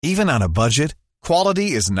Even on a budget,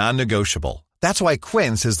 quality is non-negotiable. That's why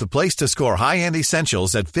Quince is the place to score high-end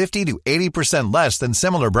essentials at 50 to 80% less than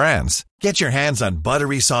similar brands. Get your hands on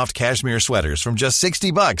buttery soft cashmere sweaters from just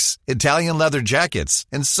 $60, Italian leather jackets,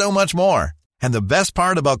 and so much more. And the best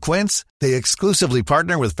part about Quince, they exclusively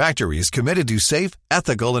partner with factories committed to safe,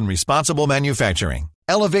 ethical, and responsible manufacturing.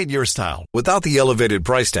 Elevate your style without the elevated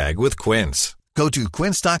price tag with Quince. Go to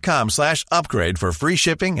quince.com/upgrade for free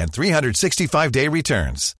shipping and 365-day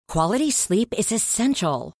returns. Quality sleep is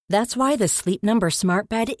essential. That's why the Sleep Number Smart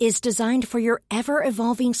Bed is designed for your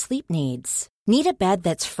ever-evolving sleep needs. Need a bed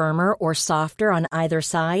that's firmer or softer on either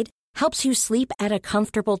side? Helps you sleep at a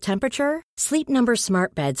comfortable temperature? Sleep Number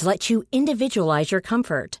Smart Beds let you individualize your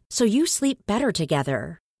comfort, so you sleep better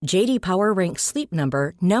together. J.D. Power ranks Sleep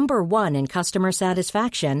Number number 1 in customer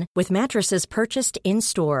satisfaction with mattresses purchased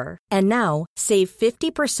in-store. And now, save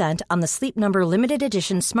 50% on the Sleep Number Limited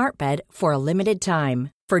Edition Smart Bed for a limited time.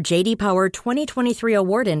 For J.D. Power 2023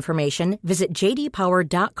 award information, visit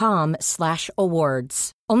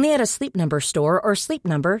jdpower.com/awards. Only at a Sleep Number store or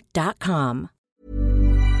sleepnumber.com.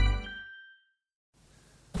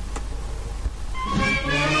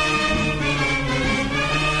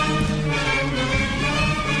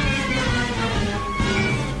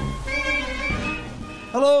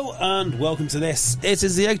 Hello and welcome to this. It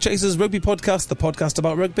is the Egg Chasers Rugby Podcast, the podcast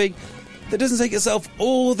about rugby that doesn't take itself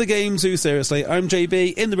or the game too seriously. I'm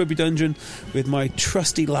JB in the Rugby Dungeon with my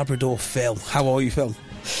trusty Labrador Phil. How are you, Phil?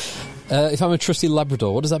 If I'm a trusty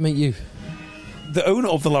Labrador, what does that make you? The owner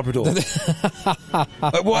of the Labrador.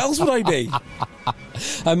 What else would I be?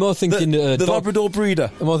 I'm more thinking the Labrador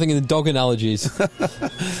breeder. I'm more thinking the dog analogies.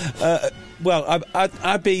 Well,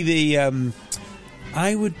 I'd be the.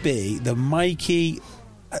 I would be the Mikey.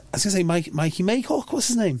 I was going to say Mikey Maycock. What's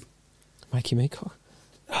his name? Mikey Maycock?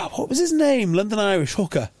 Oh, what was his name? London Irish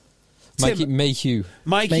hooker. Mikey Mayhew.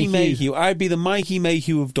 Mikey Mayhew. I'd be the Mikey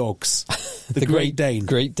Mayhew of dogs. The Great Dane.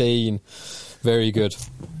 Great Dane. Very good.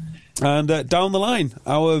 And down the line,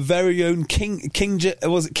 our very own King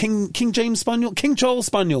James Spaniel? King Charles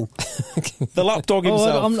Spaniel. The lapdog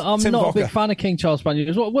himself. I'm Tim not Cocker. a big fan of King Charles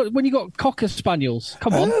Spaniels. When you got Cocker Spaniels,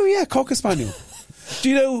 come on. Oh, yeah, Cocker Spaniel. Do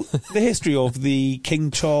you know the history of the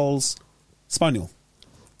King Charles Spaniel?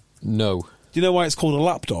 No. Do you know why it's called a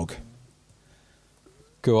lapdog?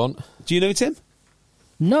 Go on. Do you know, Tim?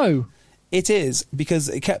 No. It is because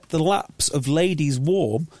it kept the laps of ladies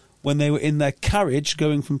warm when they were in their carriage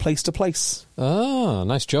going from place to place. Ah,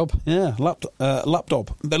 nice job. Yeah, lapdog.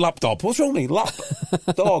 The lapdog. What's wrong with me?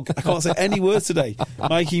 Lapdog. I can't say any words today.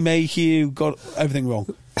 Mikey Mayhew got everything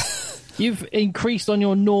wrong. You've increased on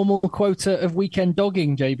your normal quota of weekend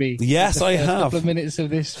dogging, JB. Yes, I have. A couple of minutes of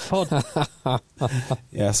this pod.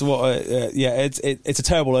 Yeah, so what? It's a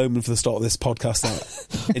terrible omen for the start of this podcast.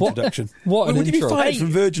 That introduction. What an would you be intro. fired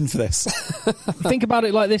from Virgin for this? Think about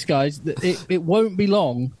it like this, guys. It won't be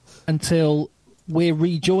long until we're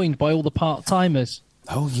rejoined by all the part-timers.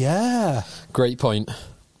 Oh, yeah. Great point.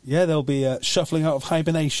 Yeah, they'll be shuffling out of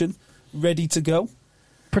hibernation, ready to go.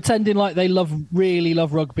 Pretending like they really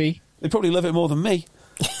love rugby. They probably love it more than me.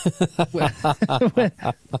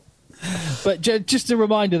 But just a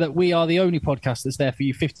reminder that we are the only podcast that's there for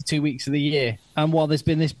you 52 weeks of the year. And while there's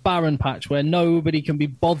been this barren patch where nobody can be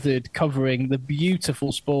bothered covering the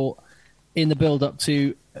beautiful sport in the build-up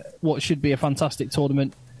to what should be a fantastic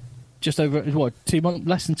tournament, just over,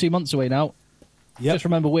 less than 2 months away now. Yep. Just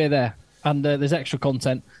remember we're there. And there's extra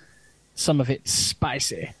content. Some of it's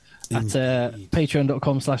spicy. At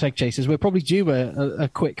patreon.com/eggchasers. We're probably due a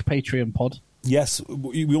quick Patreon pod. Yes,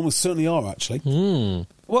 we almost certainly are, actually.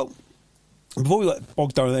 Well, before we let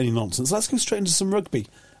bog down with any nonsense, let's go straight into some rugby.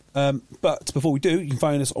 But before we do, you can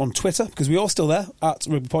find us on Twitter, because we are still there, at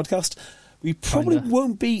Rugby Podcast. We probably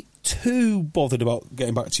won't be too bothered about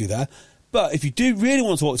getting back to you there. But if you do really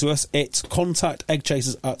want to talk to us, it's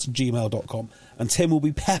contacteggchasers@gmail.com. And Tim will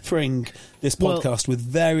be peppering this podcast with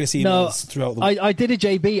various emails throughout the week. I did a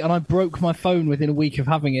JB and I broke my phone within a week of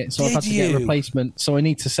having it, so I've had to get a replacement. So I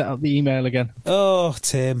need to set up the email again. Oh,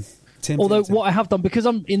 Tim. Although what I have done, because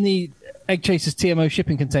I'm in the Egg Chasers TMO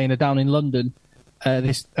shipping container down in London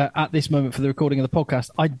at this moment for the recording of the podcast,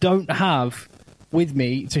 I don't have with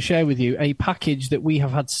me to share with you a package that we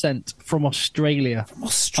have had sent from Australia. From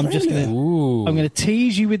Australia? I'm going to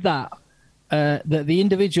tease you with that. That the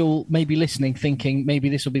individual may be listening, thinking maybe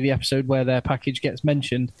this will be the episode where their package gets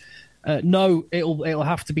mentioned. No, it'll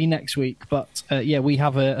have to be next week. But we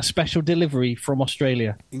have a special delivery from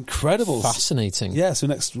Australia. Incredible, fascinating. Yeah, so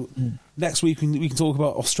next week we can talk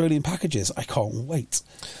about Australian packages. I can't wait.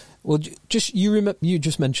 Well, you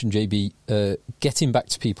just mentioned, JB, getting back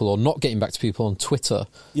to people or not getting back to people on Twitter.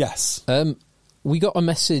 Yes. we got a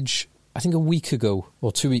message, I think a week ago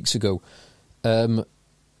or 2 weeks ago,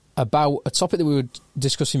 about a topic that we were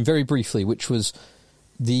discussing very briefly, which was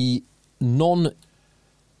the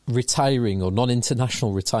non-retiring or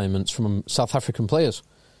non-international retirements from South African players.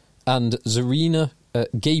 And Zarina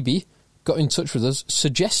Gaby got in touch with us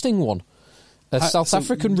suggesting one. A South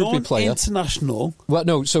African rugby player. Non-international? Well,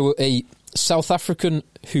 no, so a South African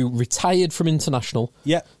who retired from international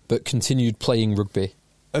but continued playing rugby.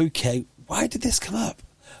 Okay, why did this come up?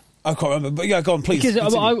 I can't remember, but yeah, go on, please.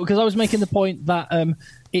 Because I was making the point that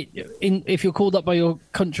if you're called up by your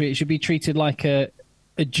country, it should be treated like a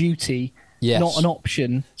duty, not an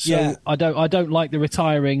option. So I don't like the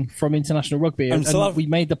retiring from international rugby. And we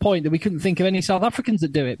made the point that we couldn't think of any South Africans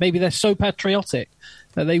that do it. Maybe they're so patriotic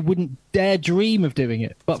that they wouldn't dare dream of doing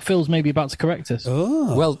it. But Phil's maybe about to correct us.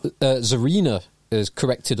 Oh. Well, Zarina has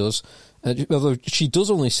corrected us, although she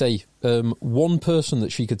does only say one person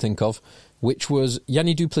that she could think of, which was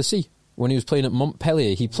Yanni Duplessis. When he was playing at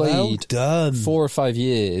Montpellier, he played 4 or 5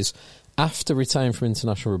 years after retiring from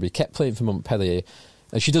international rugby, kept playing for Montpellier.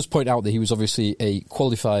 And she does point out that he was obviously a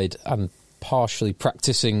qualified and partially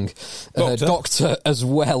practising doctor as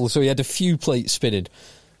well, so he had a few plates spinning.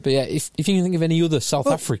 But yeah, if you can think of any other South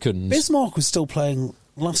Africans... Bismarck was still playing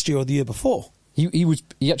last year or the year before.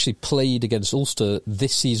 He actually played against Ulster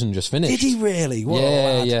this season just finished. Did he really? What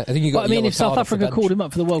yeah. I think he got. But I mean, if South Africa called him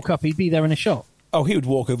up for the World Cup, he'd be there in a shot. Oh, he would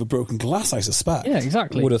walk over broken glass, I suspect. Yeah,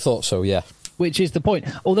 exactly. Would have thought so, yeah. Which is the point.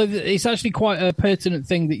 Although it's actually quite a pertinent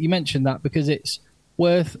thing that you mentioned that, because it's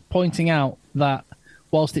worth pointing out that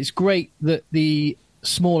whilst it's great that the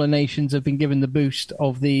smaller nations have been given the boost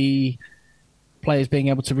of the players being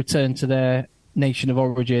able to return to their nation of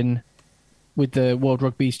origin with the World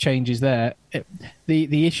Rugby's changes there,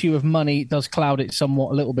 the issue of money does cloud it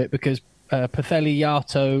somewhat a little bit, because Patheli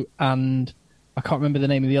Yato and I can't remember the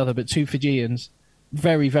name of the other, but 2 Fijians,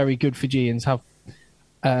 very, very good Fijians, have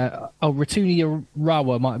Ratuni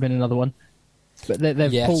Rawa might have been another one, but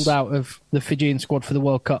they've pulled out of the Fijian squad for the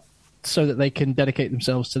World Cup so that they can dedicate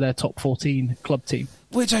themselves to their top 14 club team.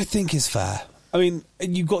 Which I think is fair. I mean,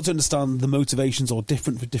 you've got to understand the motivations are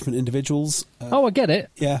different for different individuals. I get it.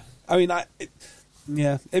 Yeah. I mean,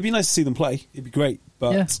 it'd be nice to see them play. It'd be great,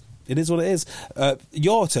 but it is what it is.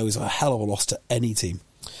 Yato is a hell of a loss to any team.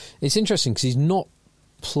 It's interesting because he's not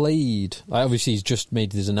played. Obviously, he's just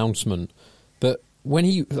made his announcement, but when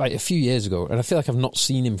he, a few years ago, and I feel like I've not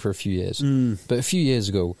seen him for a few years, but a few years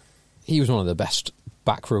ago, he was one of the best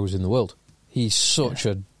back rows in the world. He's such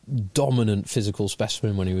a dominant physical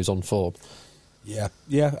specimen when he was on form. Yeah.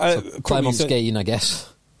 So climb on skating, I guess.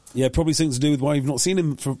 Yeah, probably something to do with why you've not seen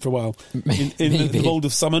him for a while in the mould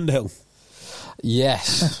of Sam Underhill.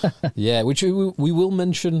 Yes, yeah, which we will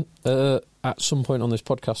mention at some point on this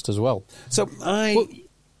podcast as well. So I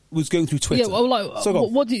was going through Twitter. Yeah, well,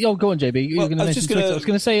 what did? Oh, go on, JB. You're going to mention Twitter. I was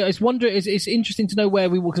going to say, it's interesting to know where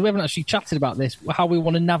we will, because we haven't actually chatted about this, how we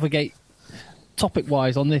want to navigate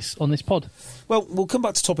topic-wise on this pod. Well, we'll come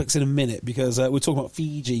back to topics in a minute, because we're talking about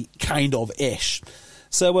Fiji, kind of ish.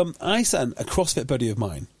 So I sent a CrossFit buddy of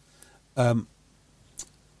mine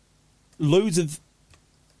loads of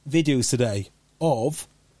videos today of,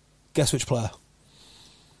 guess which player?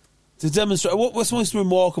 To demonstrate what's the most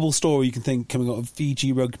remarkable story you can think coming out of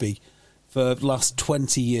Fiji rugby for the last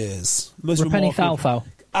 20 years. Rapeni Thalfau.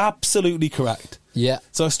 Absolutely correct. Yeah.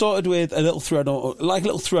 So I started with a little thread on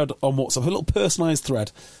WhatsApp, a little personalised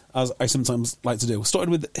thread, as I sometimes like to do. I started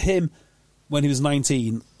with him when he was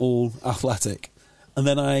 19, all athletic. And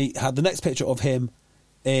then I had the next picture of him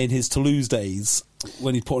in his Toulouse days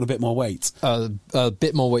when he put on a bit more weight. A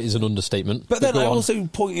bit more weight is an understatement. But then I also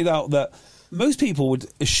pointed out that most people would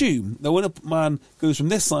assume that when a man goes from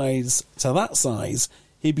this size to that size,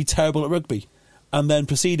 he'd be terrible at rugby, and then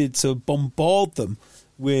proceeded to bombard them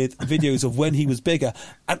with videos of when he was bigger,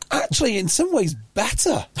 and actually in some ways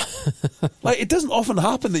better. It doesn't often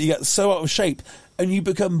happen that you get so out of shape and you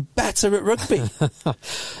become better at rugby.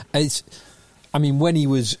 When he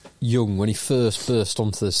was young, when he first burst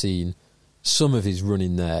onto the scene, some of his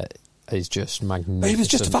running there is just magnificent. But he was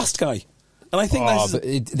just a fast guy. And I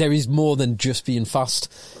think there is more than just being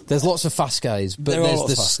fast. There's lots of fast guys, but there's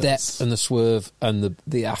the step and the swerve and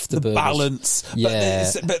the afterburn. The balance.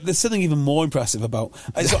 Yeah. But there's something even more impressive about...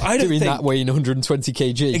 So I don't doing think, that weighing 120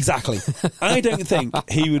 kg. Exactly. I don't think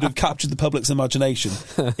he would have captured the public's imagination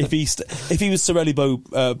if he was Sorelli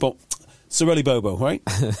Bobo, right?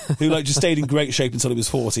 Who just stayed in great shape until he was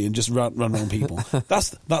 40 and just ran around people.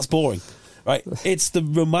 That's boring, right? It's the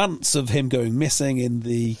romance of him going missing in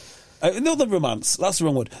the... not the romance, that's the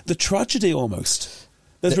wrong word. The tragedy, almost,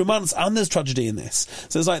 There's romance and there's tragedy in this.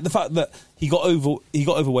 So it's like the fact that he got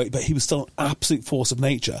overweight, but he was still an absolute force of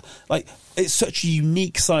nature. Like, it's such a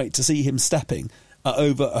unique sight to see him stepping at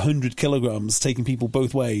over 100 kilograms, taking people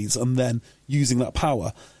both ways, and then using that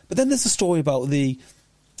power. But then there's a story about the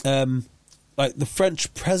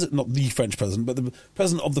French president, not the French president, but the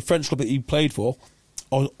president of the French club that he played for,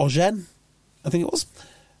 Eugène, I think it was,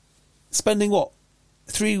 spending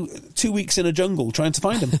 2 weeks in a jungle trying to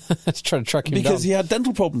find him. Trying to track him down. Because he had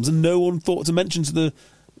dental problems, and no one thought to mention to the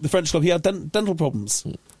French club he had dental problems.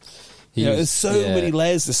 There's so many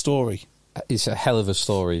layers to the story. It's a hell of a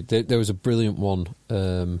story. There was a brilliant one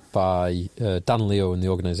by Dan Leo in the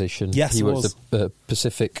organisation. Yes, he was the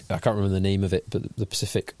Pacific. I can't remember the name of it, but the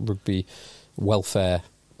Pacific Rugby Welfare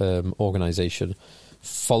organisation.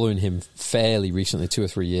 Following him fairly recently, 2 or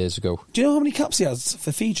 3 years ago. Do you know how many caps he has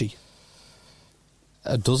for Fiji?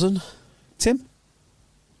 A dozen? Tim?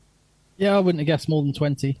 Yeah, I wouldn't have guessed more than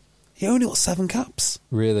 20. He only got 7 caps.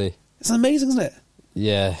 Really? It's amazing, isn't it?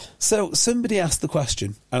 Yeah. So somebody asked the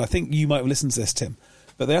question, and I think you might have listened to this, Tim,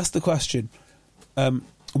 but they asked the question,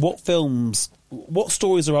 what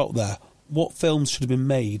stories are out there, what films should have been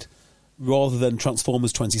made rather than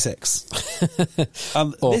Transformers 26?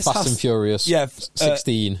 Or Fast and Furious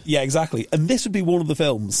 16. Yeah, exactly. And this would be one of the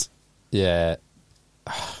films. Yeah.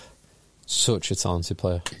 Such a talented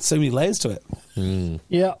player. So many layers to it.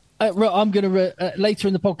 Yeah. I'm going to, later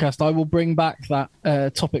in the podcast, I will bring back that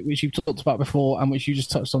topic which you've talked about before and which you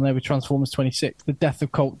just touched on there with Transformers 26, the death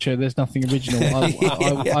of culture, there's nothing original.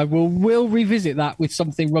 I will revisit that with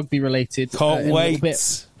something rugby related. Can't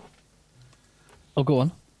wait. Oh, go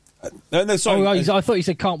on. No, sorry. I thought you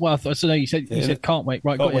said can't wait. You said can't wait.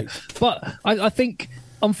 Right, got you. But I think,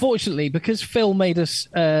 unfortunately, because Phil made us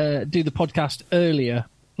do the podcast earlier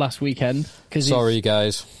last weekend. Sorry,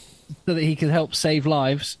 guys. So that he could help save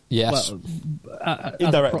lives. Yes.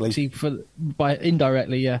 Indirectly.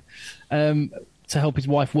 Indirectly, yeah. To help his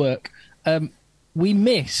wife work. We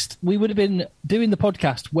would have been doing the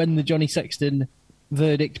podcast when the Johnny Sexton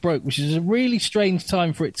verdict broke, which is a really strange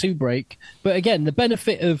time for it to break. But again, the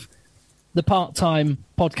benefit of the part-time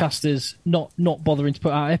podcasters not bothering to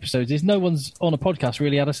put out episodes is no one's on a podcast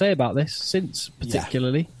really had a say about this since,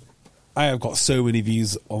 particularly. Yeah. I have got so many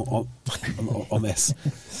views on this.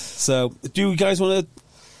 So, do you guys want to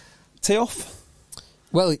tee off?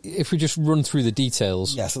 Well, if we just run through the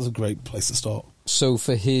details. Yes, that's a great place to start. So,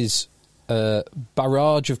 for his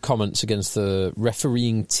barrage of comments against the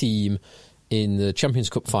refereeing team in the Champions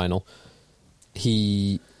Cup final,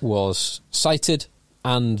 he was cited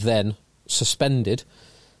and then suspended,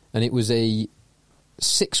 and it was a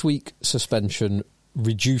 6-week suspension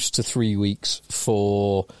reduced to 3 weeks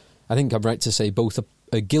for, I think I'm right to say, both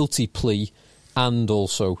a guilty plea and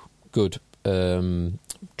also good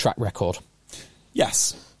track record.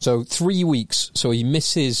 Yes. So 3 weeks. So he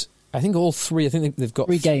misses, I think, all three. I think they've got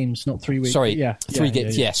 3 games, not 3 weeks. Sorry, yeah, 3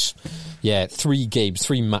 games. Yes, 3 games,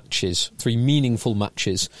 3 matches, 3 meaningful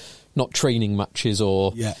matches, not training matches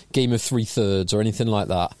or game of 3/3 or anything like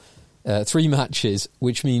that. 3 matches,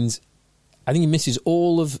 which means I think he misses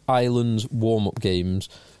all of Ireland's warm-up games,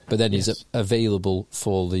 but then he's available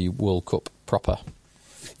for the World Cup proper.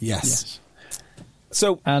 Yes.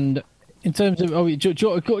 So, and in terms of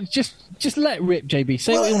just let rip, JB.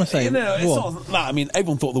 Say what you want to say. It's not that. I mean,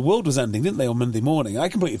 everyone thought the world was ending, didn't they, on Monday morning? I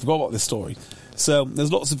completely forgot about this story. So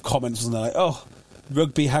there's lots of comments, wasn't there? Like, oh,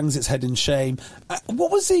 rugby hangs its head in shame.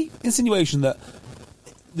 What was the insinuation that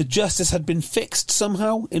the justice had been fixed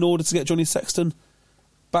somehow in order to get Johnny Sexton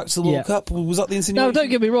back to the World Cup? Was that the insinuation? No, don't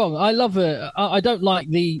get me wrong. I love it. I don't like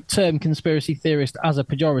the term conspiracy theorist as a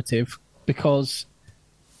pejorative because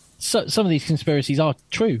some of these conspiracies are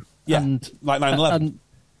true. Yeah, and, like 9/11.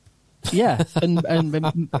 Yeah, and I mean,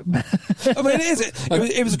 it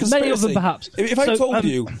was a conspiracy. Many of them, perhaps. If I told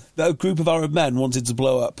you that a group of Arab men wanted to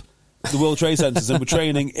blow up the World Trade Centers and were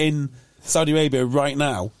training in Saudi Arabia right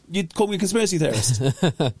now, you'd call me a conspiracy theorist.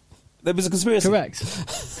 There was a conspiracy. Correct.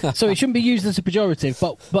 So it shouldn't be used as a pejorative.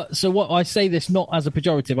 But so what I say this not as a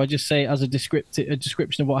pejorative. I just say it as a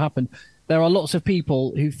description of what happened. There are lots of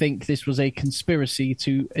people who think this was a conspiracy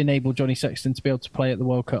to enable Johnny Sexton to be able to play at the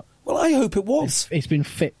World Cup. Well, I hope it was. It's been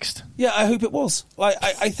fixed. Yeah, I hope it was.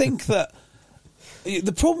 I think that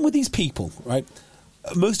the problem with these people, right,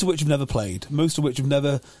 most of which have never played, most of which have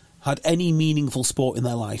never had any meaningful sport in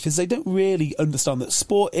their life, is they don't really understand that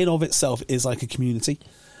sport in of itself is like a community.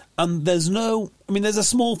 And there's a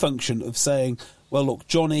small function of saying, well, look,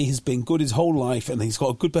 Johnny has been good his whole life and he's got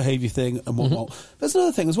a good behaviour thing and whatnot. Mm-hmm. There's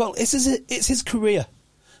another thing as well. It's his career.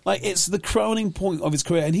 Like, it's the crowning point of his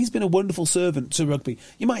career, and he's been a wonderful servant to rugby.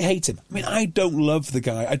 You might hate him. I mean, I don't love the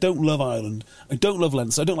guy. I don't love Ireland. I don't love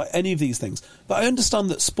Leinster. I don't like any of these things. But I understand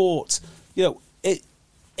that sport, it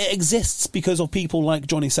exists because of people like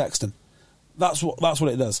Johnny Sexton. That's what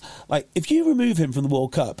it does. Like, if you remove him from the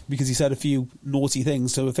World Cup because he said a few naughty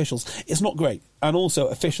things to officials, it's not great. And also,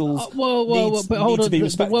 officials need to be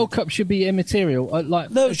respected. The World Cup should be immaterial.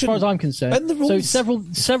 As far as I'm concerned. So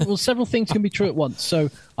several things can be true at once.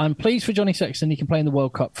 So I'm pleased for Johnny Sexton. He can play in the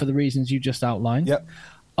World Cup for the reasons you just outlined. Yep.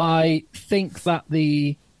 I think that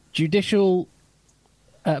the judicial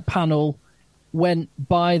panel went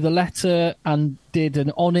by the letter and did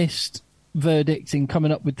an honest verdict in coming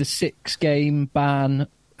up with the 6-game ban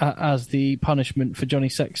as the punishment for Johnny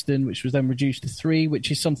Sexton, which was then reduced to 3, which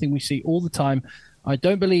is something we see all the time. I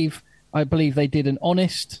believe they did an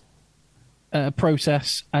honest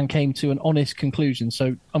process and came to an honest conclusion.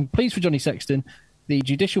 So I'm pleased for Johnny Sexton. The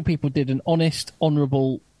judicial people did an honest,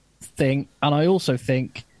 honourable thing, and I also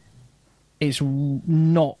think I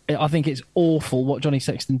think it's awful what Johnny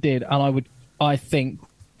Sexton did, and I think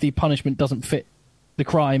the punishment doesn't fit the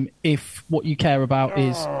crime if what you care about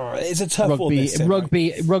is it's a tough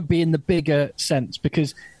rugby in the bigger sense.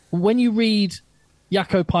 Because when you read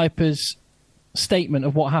Jaco Piper's statement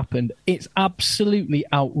of what happened, it's absolutely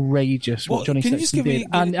outrageous what Johnny Sexton did,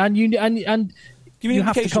 and you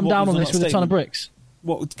have to come down on this with a ton of bricks.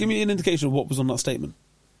 Give me an indication of what was on that statement.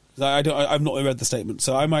 I've not read the statement,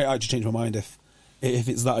 so I might actually change my mind if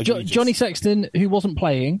it's that egregious. Johnny Sexton, who wasn't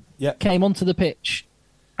playing, came onto the pitch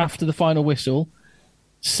after the final whistle,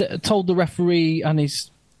 told the referee and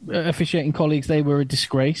his officiating colleagues they were a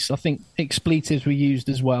disgrace. I think expletives were used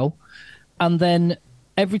as well. And then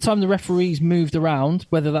every time the referees moved around,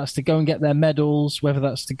 whether that's to go and get their medals, whether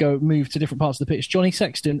that's to go move to different parts of the pitch, Johnny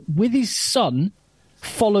Sexton, with his son,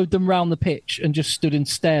 followed them round the pitch and just stood and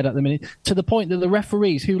stared at them, to the point that the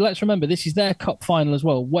referees, who, let's remember, this is their cup final as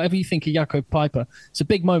well. Whatever you think of Jaco Piper, it's a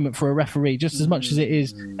big moment for a referee, just as much as it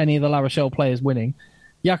is any of the La Rochelle players winning.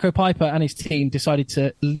 Jaco Piper and his team decided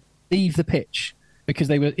to leave the pitch because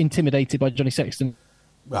they were intimidated by Johnny Sexton.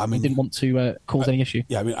 Well, I mean, didn't want to cause any issue.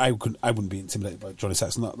 Yeah, I mean, I wouldn't be intimidated by Johnny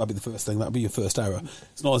Sexton. That'd be the first thing. That'd be your first error.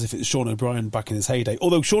 It's not as if it's Sean O'Brien back in his heyday.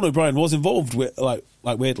 Although Sean O'Brien was involved with, like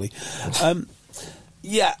weirdly.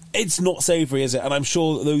 Yeah, it's not savoury, is it? And I'm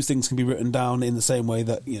sure that those things can be written down in the same way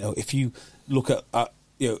that, if you look at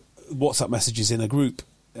WhatsApp messages in a group,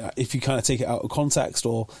 if you kind of take it out of context,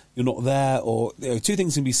 or you're not there, or two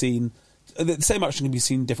things can be seen. The same action can be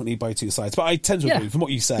seen differently by two sides. But I tend to agree from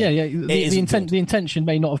what you say. Yeah. The intention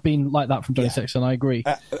may not have been like that from Johnny Sexton. I agree.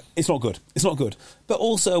 It's not good. It's not good. But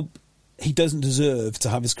also, he doesn't deserve to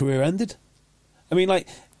have his career ended. I mean,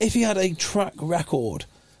 if he had a track record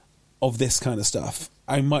of this kind of stuff,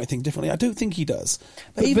 I might think differently. I don't think he does.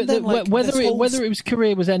 But whether his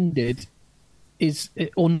career was ended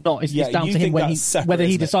or not is down to him whether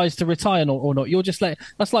he decides to retire or not. You're just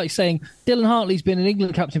that's like saying Dylan Hartley's been an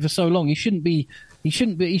England captain for so long. He shouldn't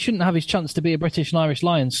have his chance to be a British and Irish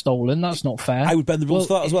Lion stolen. That's not fair. I would bend the rules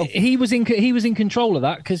for that as well. He was in control of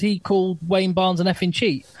that because he called Wayne Barnes an effing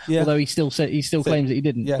cheat. Yeah. Although he still claims that he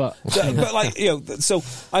didn't. Yeah. But so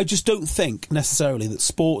I just don't think necessarily that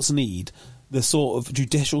sports need the sort of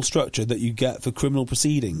judicial structure that you get for criminal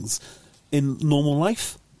proceedings in normal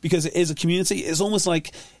life. Because it is a community. It's almost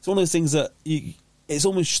like it's one of those things that it's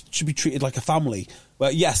almost should be treated like a family. Where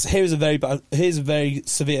yes, here's a very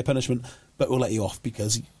severe punishment, but we'll let you off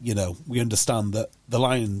because we understand that the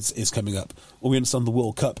Lions is coming up, or we understand the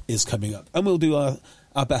World Cup is coming up, and we'll do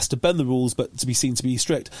our best to bend the rules, but to be seen to be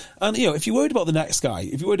strict. And if you're worried about the next guy,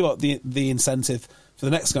 if you're worried about the incentive for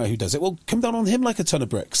the next guy who does it, well, come down on him like a ton of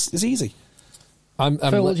bricks. It's easy.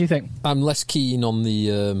 Phil, what do you think? I'm less keen on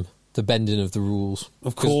the bending of the rules,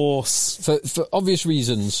 of course, for obvious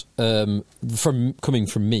reasons, coming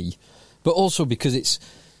from me, but also because it's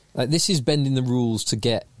this is bending the rules to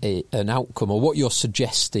get an outcome, or what you're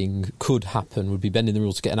suggesting could happen would be bending the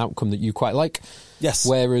rules to get an outcome that you quite like. Yes.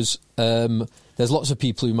 Whereas there's lots of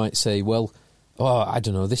people who might say, well, I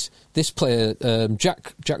don't know, this player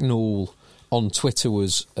Jack Nowell on Twitter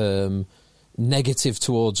was negative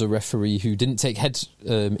towards a referee who didn't take head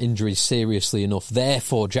injuries seriously enough.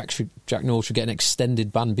 Therefore, Jack Nowell should get an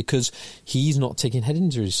extended ban because he's not taking head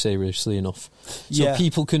injuries seriously enough. So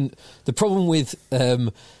people can... The problem with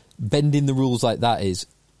bending the rules like that is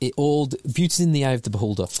beauty's in the eye of the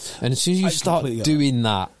beholder. And as soon as you start doing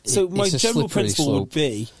that, so my it's a general principle slope. would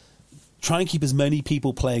be try and keep as many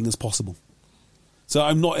people playing as possible. So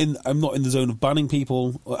I'm not in the zone of banning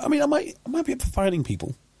people. I mean, I might be up for fining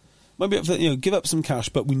people. Might be up for, give up some cash,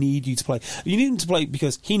 but we need you to play. You need him to play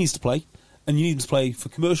because he needs to play, and you need him to play for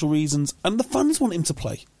commercial reasons, and the fans want him to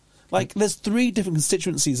play. Like, there's 3 different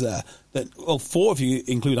constituencies there, 4 of you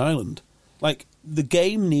include Ireland. Like, the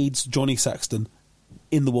game needs Johnny Sexton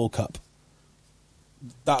in the World Cup.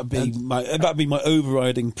 That'd be my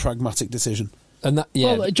overriding pragmatic decision. And that,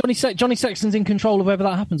 yeah. Well, Johnny Sexton's in control of whether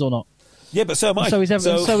that happens or not. Yeah, but so am I. So is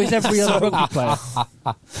every other rugby player.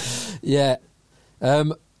 Yeah.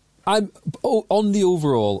 I'm on the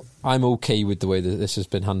overall, I'm okay with the way that this has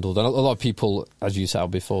been handled. And a lot of people, as you said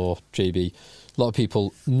before, JB, a lot of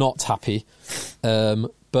people not happy.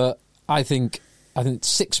 But I think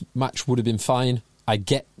 6 match would have been fine. I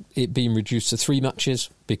get it being reduced to 3 matches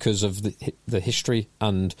because of the history,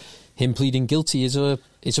 and him pleading guilty is a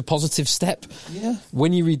positive step. Yeah.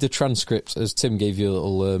 When you read the transcript, as Tim gave you a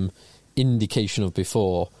little indication of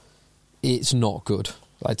before, it's not good.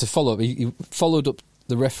 Like, to follow up, he followed up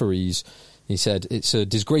the referees. He said it's a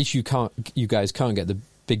disgrace you guys can't get the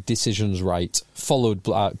big decisions right. Followed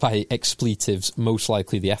by expletives, most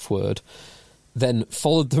likely the F word. Then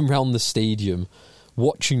followed them round the stadium,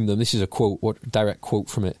 watching them. This is a direct quote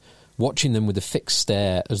from it. Watching them with a fixed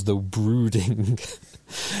stare as though brooding.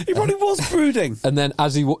 He probably was brooding. And then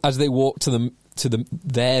as they walked to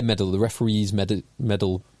their medal, the referee's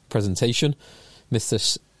medal presentation,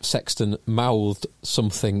 Mr. Sexton mouthed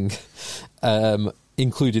something,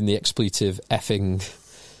 including the expletive effing.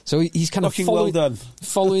 So he's kind of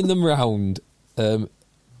following them round,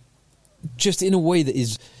 just in a way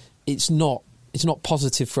that it's not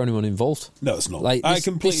positive for anyone involved. No, it's not. Like, I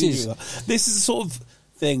completely agree with that. This is the sort of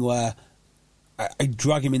thing where I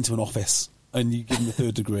drag him into an office and you give him the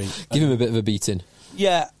 3rd degree. Give him a bit of a beating.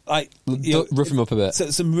 Yeah, rough him up a bit.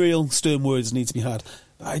 Some real stern words need to be had.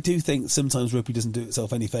 But I do think sometimes rugby doesn't do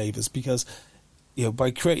itself any favours, because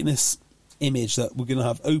by creating this image that we're going to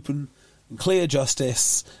have open and clear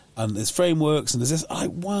justice and there's frameworks and there's this,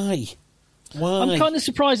 why? I'm kind of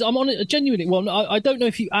surprised. I'm on it genuinely. Well, I don't know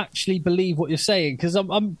if you actually believe what you're saying, because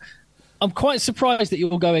I'm quite surprised that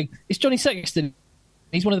you're going, it's Johnny Sexton.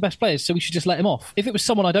 He's one of the best players, so we should just let him off. If it was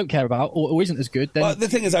someone I don't care about or isn't as good, then the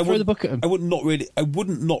thing is, throw the book at him. I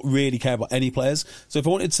wouldn't not really care about any players. So if I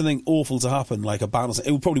wanted something awful to happen, like a ban or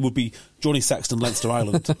something, it would be Johnny Sexton, Leinster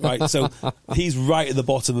Ireland, right? So he's right at the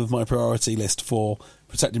bottom of my priority list for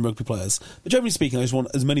protecting rugby players. But generally speaking, I just want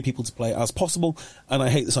as many people to play as possible, and I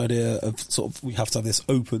hate this idea of we have to have this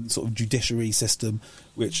open sort of judiciary system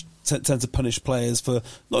which tends to punish players for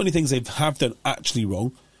not only things they have done actually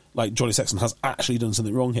wrong, like Johnny Sexton has actually done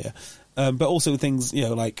something wrong here, but also things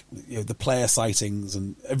like the player sightings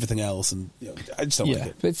and everything else, and I just don't like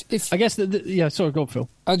it. But if I guess sorry, go on, Phil.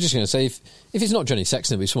 I was just going to say, if it's not Johnny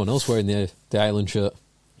Sexton, it'll be someone else wearing the Ireland shirt.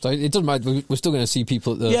 So it doesn't matter. We're still going to see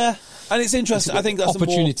people at the and it's interesting. I think that's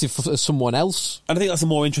opportunity for someone else, and I think that's a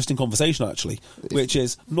more interesting conversation actually, which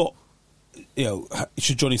is not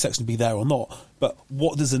should Johnny Sexton be there or not, but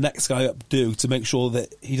what does the next guy up do to make sure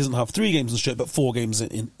that he doesn't have 3 games in the shirt but 4 games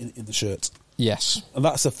in the shirt? Yes, and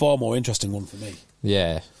that's a far more interesting one for me.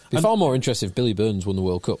 Yeah, it'd be far more interesting if Billy Burns won the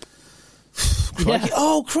World Cup. Yeah.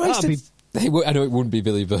 Oh Christ! I know it wouldn't be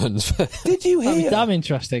Billy Burns. Did you hear? That'd be damn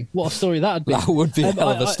interesting. What a story that'd be. That would be a hell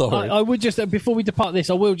of a story. I would just, before we depart this,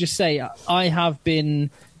 I will just say I have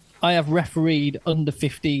refereed under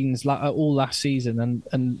 15s all last season,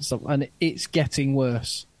 and it's getting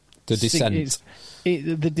worse. The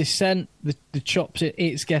descent, the chops.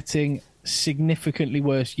 It's getting significantly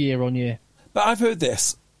worse year on year. But I've heard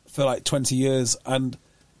this for like 20 years, and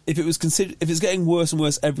if it's getting worse and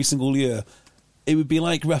worse every single year, it would be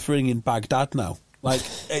like refereeing in Baghdad now. Like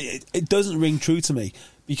it doesn't ring true to me,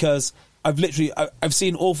 because I've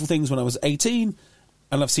seen awful things when I was 18.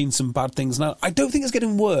 And I've seen some bad things now. I don't think it's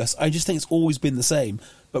getting worse. I just think it's always been the same.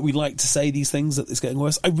 But we like to say these things that it's getting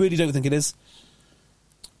worse. I really don't think it is.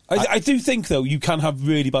 I do think, though, you can have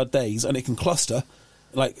really bad days and it can cluster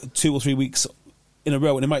like 2 or 3 weeks in a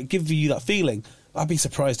row, and it might give you that feeling. I'd be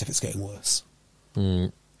surprised if it's getting worse.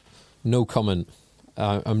 No comment.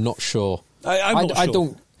 I'm not sure. I'm not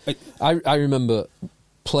sure. I remember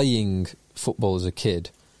playing football as a kid,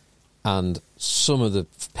 and some of the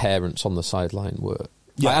parents on the sideline were...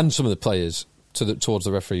 and some of the players towards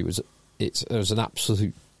the referee, it was an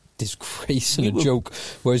absolute disgrace and a joke.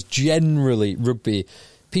 Whereas generally, rugby,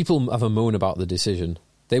 people have a moan about the decision.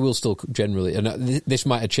 They will still generally, and this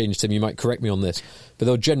might have changed, Tim, you might correct me on this, but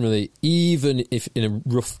they'll generally, even if in a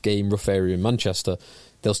rough area in Manchester,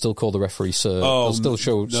 they'll still call the referee sir. They'll still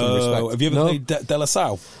show some respect. Have you ever played De La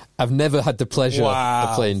Salle? I've never had the pleasure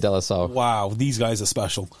of playing De La Salle. Wow, these guys are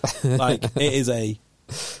special. Like, it is a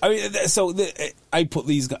I mean, so I put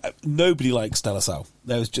these guys. Nobody likes De La Salle.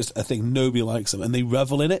 There's just a thing. Nobody likes them, and they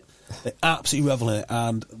revel in it. They absolutely revel in it,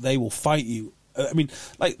 and they will fight you. I mean,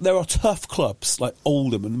 like there are tough clubs like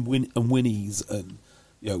Oldham and Winnies, and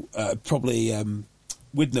probably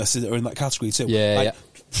Widnes are in that category too. Yeah,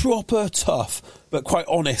 proper tough, but quite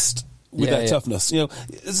honest with their toughness.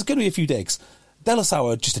 There's going to be a few digs. De La Salle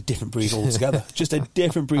are just a different breed altogether.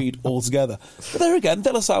 But there again,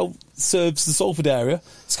 De La Salle serves the Salford area.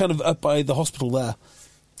 It's kind of up by the hospital there.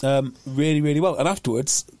 Really, really well. And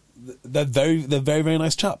afterwards, they're very, very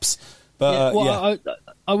nice chaps. But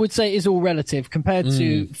I would say it is all relative compared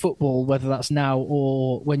to football, whether that's now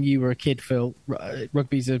or when you were a kid, Phil.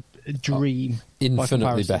 Rugby's a dream.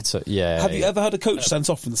 Infinitely better, yeah. Have you ever had a coach sent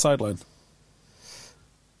off from the sideline?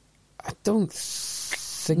 I don't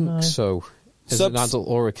think so. As an adult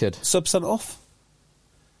or a kid. Sub sent off?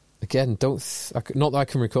 Again, not that I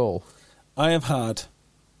can recall. I have had...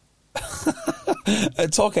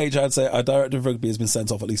 At Talk Age, I'd say our director of rugby has been sent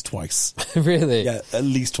off at least twice. Really? Yeah, at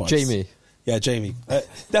least twice. Jamie? Yeah, Jamie.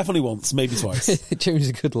 Definitely once, maybe twice. Jamie's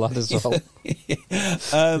a good lad as well. He's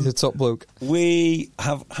a top bloke. We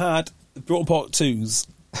have had Broughton Park 2's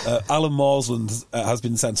Alan Marsland has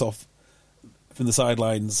been sent off from the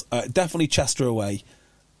sidelines. Definitely Chester away.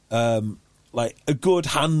 Like a good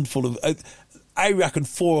handful of, I reckon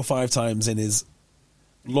 4 or 5 times in his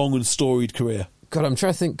long and storied career. God, I'm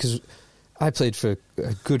trying to think because I played for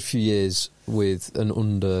a good few years with and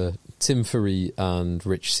under Tim Furry and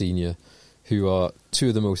Rich Senior, who are two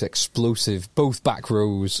of the most explosive, both back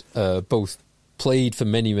rows, both played for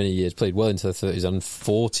many, many years, played well into their 30s and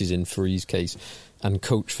 40s in Furry's case, and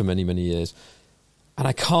coached for many, many years. And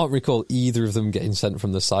I can't recall either of them getting sent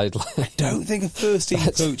from the sideline. I don't think a first-team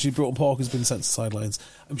coach in Broughton Park has been sent to the sidelines.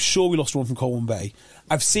 I'm sure we lost one from Colwyn Bay.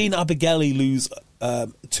 I've seen Abergele lose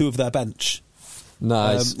 2 of their bench.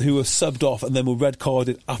 Nice. Who were subbed off and then were red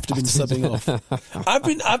carded after being subbing off. I've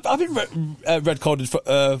been red carded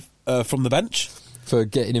from the bench for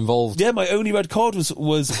getting involved. Yeah, my only red card was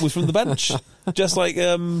from the bench, just like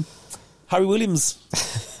Harry Williams.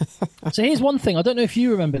 So here's one thing. I don't know if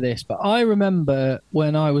you remember this, but I remember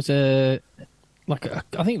when I was I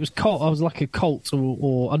think it was Colt. I was like a Colt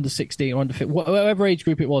or under 16 or under 15, whatever age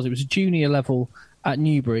group it was. It was a junior level at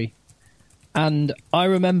Newbury. And I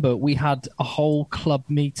remember we had a whole club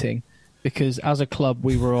meeting because as a club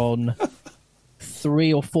we were on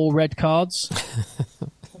 3 or 4 red cards.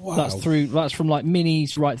 Wow. That's from like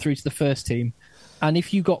minis right through to the first team. And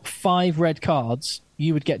if you got 5 red cards,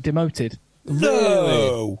 you would get demoted.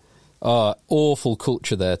 No. Awful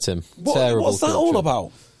culture there, Tim. Terrible. What's that culture. all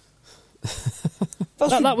about?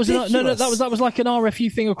 That was like an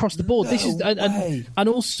RFU thing across the board. And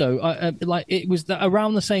also like it was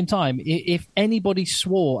around the same time. If anybody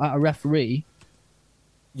swore at a referee,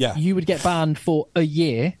 you would get banned for a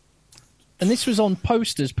year. And this was on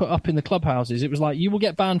posters put up in the clubhouses. It was like you will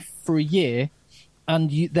get banned for a year, and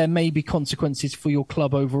there may be consequences for your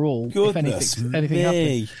club overall. Goodness if anything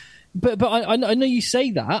happens. But I know you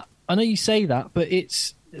say that. But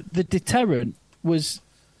it's the deterrent was.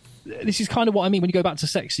 This is kind of what I mean when you go back to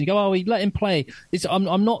sex. You go, we let him play. I'm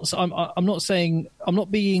not saying I'm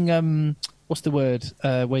not being what's the word?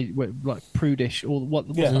 Like prudish or what's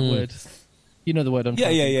that word? You know the word.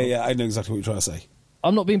 Yeah. I know exactly what you're trying to say.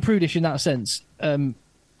 I'm not being prudish in that sense, but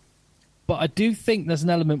I do think there's an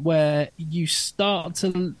element where you start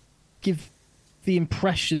to give the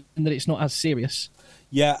impression that it's not as serious.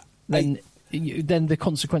 Yeah. Then the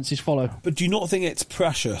consequences follow. But do you not think it's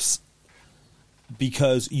precious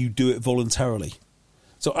because you do it voluntarily?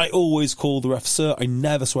 So I always call the ref sir. I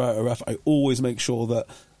never swear at a ref. I always make sure that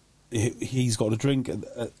he's got a drink at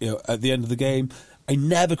the end of the game. I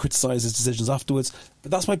never criticise his decisions afterwards,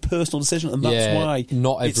 but that's my personal decision, and that's why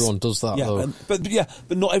not everyone does that. Though.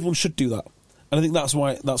 But not everyone should do that, and I think that's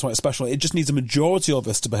why it's special. It just needs a majority of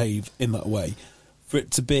us to behave in that way for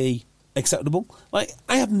it to be acceptable. Like,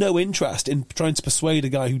 I have no interest in trying to persuade a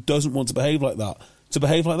guy who doesn't want to behave like that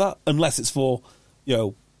unless it's for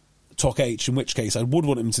Talk H, in which case I would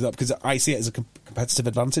want him to do that because I see it as a competitive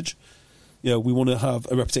advantage. We want to have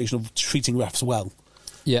a reputation of treating refs well.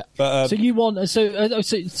 Yeah. So you want so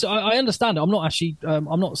I understand it. I'm not actually.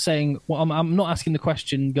 I'm not saying. Well, I'm not asking the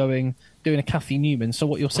question. Doing a Kathy Newman. So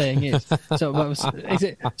what you're saying is. So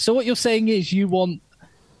what you're saying is you want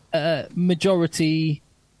majority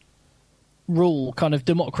rule, kind of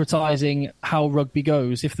democratising how rugby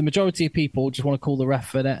goes. If the majority of people just want to call the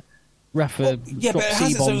ref drop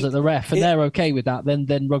C-bombs at the ref, and they're okay with that,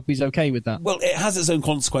 then rugby's okay with that. Well, it has its own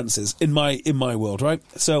consequences in my world, right?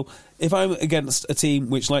 So if I'm against a team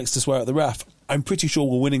which likes to swear at the ref, I'm pretty sure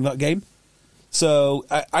we're winning that game. So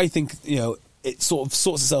I think, it sort of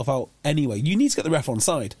sorts itself out anyway. You need to get the ref on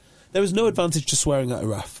side. There is no advantage to swearing at a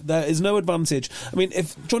ref. There is no advantage. I mean,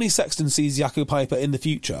 if Johnny Sexton sees Jaco Piper in the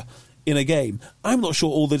future in a game, I'm not sure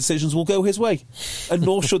all the decisions will go his way, and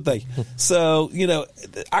nor should they. So,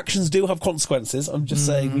 actions do have consequences. I'm just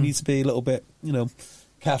saying we need to be a little bit,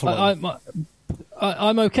 careful.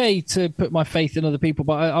 I'm okay to put my faith in other people,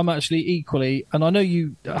 but I'm actually equally, and I know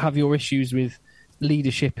you have your issues with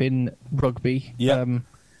leadership in rugby,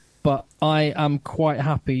 but I am quite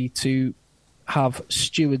happy to have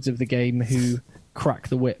stewards of the game who crack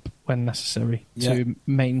the whip when necessary to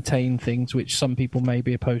maintain things which some people may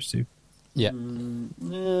be opposed to. Yeah.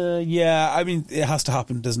 I mean, it has to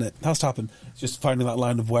happen, doesn't it? It has to happen. It's just finding that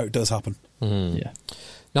line of where it does happen. Yeah.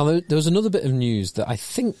 Now, there was another bit of news that I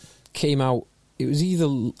think came out. It was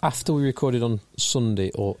either after we recorded on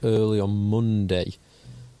Sunday or early on Monday.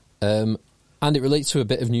 And it relates to a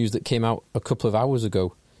bit of news that came out a couple of hours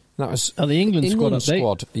ago. And that was the England squad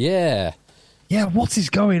update. Yeah. Yeah, what is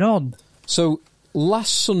going on? So,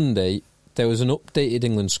 last Sunday, there was an updated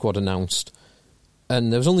England squad announced, and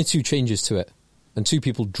there was only 2 changes to it, and 2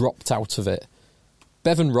 people dropped out of it.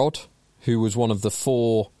 Bevan Rodd, who was one of the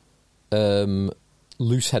 4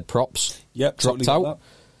 loose head props, dropped out,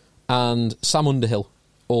 and Sam Underhill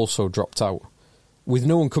also dropped out, with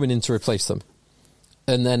no one coming in to replace them.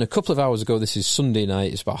 And then a couple of hours ago, this is Sunday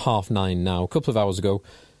night, it's about 9:30 now, a couple of hours ago,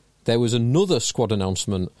 there was another squad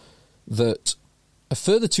announcement that a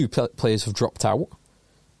further 2 players have dropped out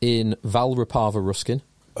in Val Rapava-Ruskin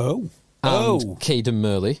and Caden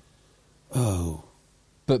Murley.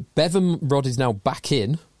 But Bevan Rodd is now back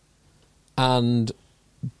in, and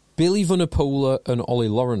Billy Vunipola and Ollie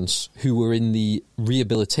Lawrence, who were in the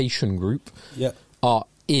rehabilitation group, are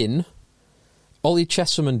in. Ollie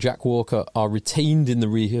Chesham and Jack Walker are retained in the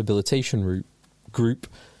rehabilitation group,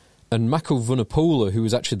 and Mako Vunipola, who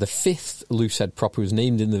was actually the 5th loosehead prop who was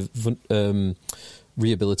named in the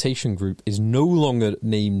rehabilitation group, is no longer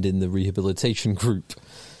named in the rehabilitation group.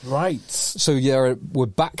 Right. So, we're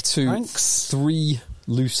back to 3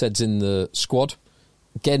 looseheads in the squad.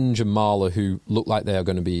 Genge and Marler, who look like they are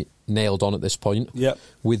going to be nailed on at this point. Yep.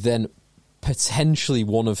 With then potentially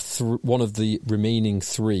one of the remaining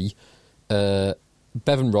 3,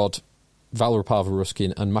 Bevan Rodd, Val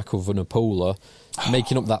Rapava-Ruskin and Mako Vunipola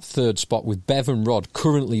making up that 3rd spot, with Bevan Rodd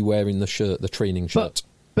currently wearing the training shirt.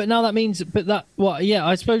 But now that means,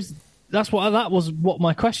 I suppose that was what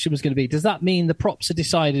my question was going to be. Does that mean the props are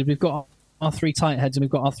decided? We've got our 3 tight heads and we've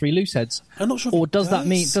got our 3 loose heads. I'm not sure. Or does that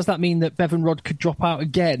mean that Bevan Rodd could drop out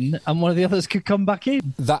again and one of the others could come back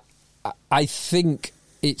in? That I think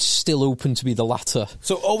it's still open to be the latter.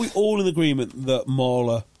 So are we all in agreement that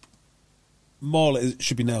Marler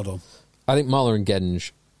should be nailed on? I think Marler and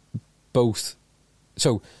Genge both.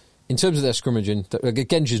 So in terms of their scrimmaging,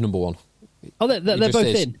 Genge is number 1. Oh, they're both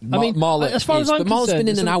in. I mean, Marler as far as I'm concerned, Marler's been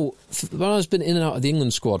in and out. Marler's been in and out of the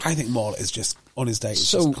England squad. I think Marler is just on his day. It's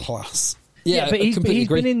just class. Yeah, but he's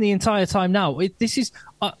been in the entire time now. This is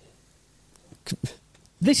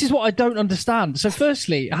what I don't understand. So,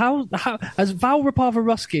 firstly, how has Val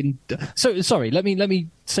Rapava-Ruskin? So, sorry, let me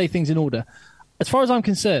say things in order. As far as I'm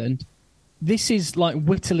concerned, this is like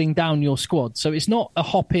whittling down your squad. So it's not a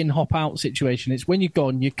hop in, hop out situation. It's when you're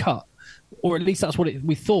gone, you cut. Or at least that's what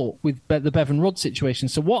we thought with the Bevan Rodd situation.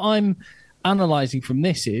 So what I'm analysing from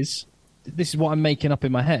this is what I'm making up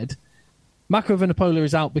in my head. Mako Vunipola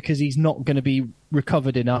is out because he's not going to be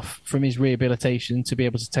recovered enough from his rehabilitation to be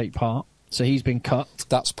able to take part. So he's been cut.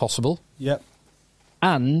 That's possible. Yep.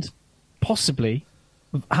 And possibly,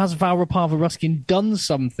 has Val Rapava-Ruskin done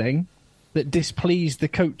something that displeased the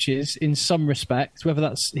coaches in some respect, whether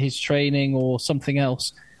that's his training or something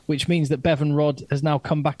else, which means that Bevan Rodd has now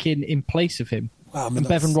come back in place of him. Wow, and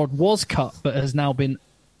Bevan Rodd was cut, but has now been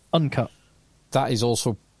uncut. That is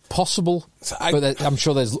also possible. But I'm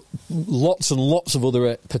sure there's lots and lots of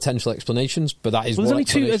other potential explanations, but that is there's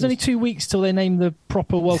only 2 weeks till they name the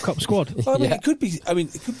proper World Cup squad. Well, it could be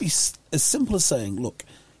as simple as saying, look,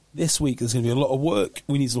 this week there's going to be a lot of work.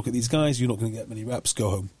 We need to look at these guys. You're not going to get many reps. Go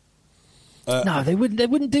home. No, they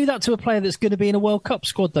wouldn't do that to a player that's going to be in a World Cup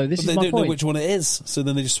squad, though. This is my point. They don't know which one it is, so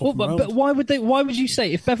then they just swap them around. But why would you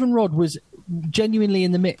say, if Bevan Rodd was genuinely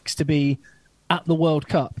in the mix to be at the World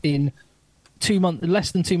Cup in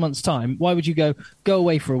less than 2 months' time, why would you go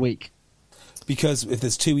away for a week? Because if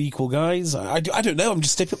there's 2 equal guys, I don't know. I'm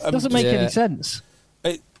just it doesn't make any sense.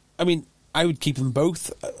 I mean, I would keep them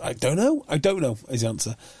both. I don't know. Is the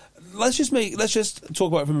answer. Let's just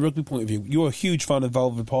talk about it from a rugby point of view. You're a huge fan of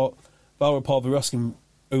Val Rapava-Ruskin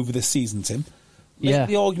over this season, Tim. Make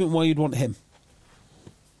the argument why you'd want him.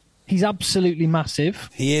 He's absolutely massive.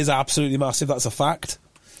 He is absolutely massive. That's a fact.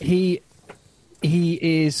 He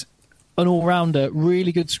is an all-rounder,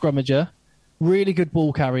 really good scrummager, really good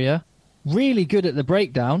ball carrier, really good at the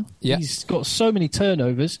breakdown. Yeah. He's got so many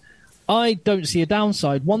turnovers. I don't see a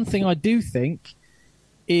downside. One thing I do think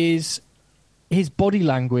is his body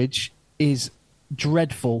language is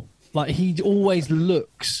dreadful. Like, he always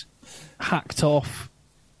looks hacked off.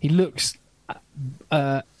 He looks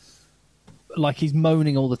like he's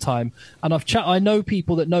moaning all the time. And I know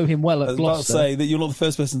people that know him well at Gloucester. I was about to say that you're not the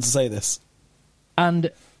first person to say this.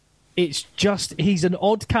 And it's just, he's an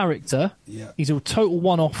odd character. Yeah. He's a total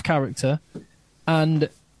one-off character. And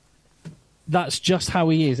that's just how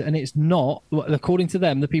he is. And it's not, according to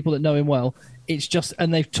them, the people that know him well, it's just,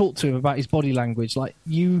 and they've talked to him about his body language. Like,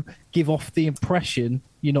 you give off the impression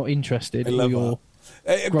you're not interested. I love or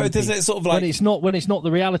that. But doesn't it sort of like... when it's not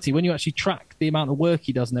the reality, when you actually track the amount of work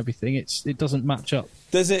he does and everything, it doesn't match up.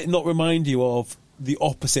 Does it not remind you of the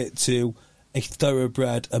opposite to a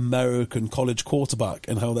thoroughbred American college quarterback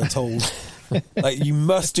and how they're told, like, you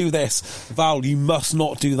must do this, Val, you must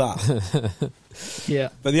not do that. Yeah.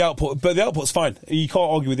 But the output's fine. You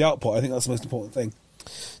can't argue with the output. I think that's the most important thing.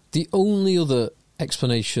 The only other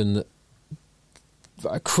explanation,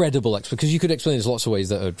 a credible explanation, because you could explain this lots of ways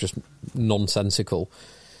that are just nonsensical.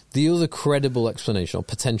 The other credible explanation, or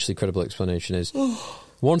potentially credible explanation, is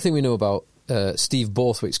one thing we know about Steve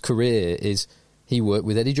Borthwick's career is he worked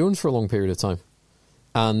with Eddie Jones for a long period of time.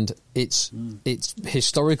 And it's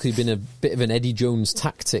historically been a bit of an Eddie Jones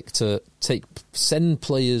tactic to send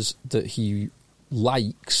players that he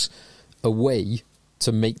likes away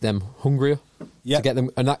to make them hungrier, to get them.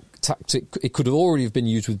 And that tactic, it could have already have been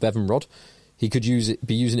used with Bevan Rodd. He could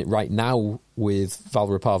be using it right now with Val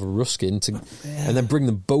Rapava-Ruskin and then bring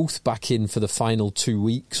them both back in for the final 2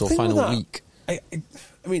 weeks or final week. I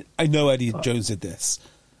mean, I know Eddie Jones did this.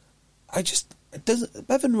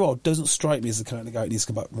 Bevan Rodd doesn't strike me as the kind of guy who needs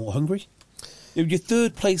to come back more hungry. Your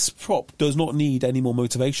third place prop does not need any more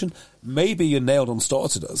motivation. Maybe your nailed on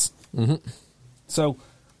starter does. Mm-hmm. So,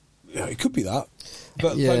 yeah, it could be that.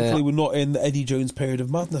 But thankfully we're not in the Eddie Jones period of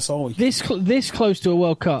madness, are we? This close to a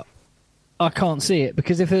World Cup, I can't see it,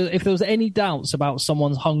 because if there was any doubts about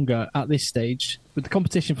someone's hunger at this stage, with the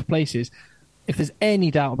competition for places, if there's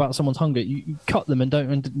any doubt about someone's hunger, you cut them and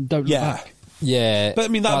don't look back. Yeah, but I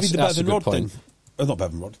mean, that'd be the Bevan Rodd thing. Not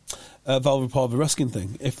Bevan Rodd. Val Rapava-Ruskin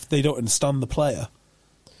thing. If they don't understand the player,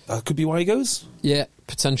 that could be why he goes. Yeah,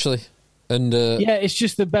 potentially. And it's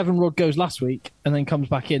just that Bevan Rodd goes last week and then comes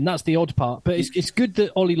back in. That's the odd part. But it's good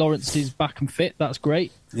that Ollie Lawrence is back and fit. That's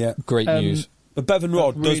great. Yeah, great news. But Bevan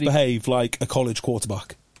Rodd does behave like a college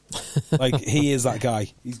quarterback. Like, he is that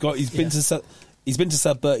guy. He's been to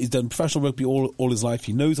Sedberg. He's done professional rugby all his life.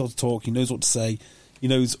 He knows how to talk. He knows what to say. He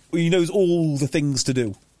knows all the things to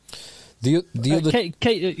do. The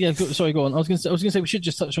other... sorry, go on. I was going to say we should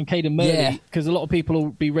just touch on Caden Murley, because a lot of people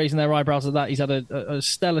will be raising their eyebrows at that. He's had a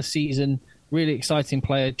stellar season, really exciting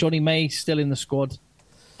player. Johnny May still in the squad.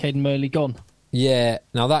 Caden Murley gone. Yeah,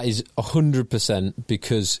 now that is 100%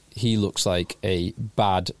 because he looks like a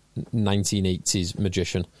bad 1980s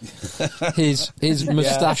magician. His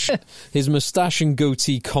moustache and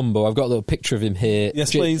goatee combo. I've got a little picture of him here.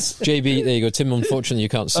 Yes, please. JB, there you go. Tim, unfortunately, you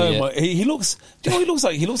can't see it. He looks. Do you know what he looks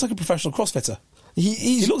like? He looks like a professional CrossFitter.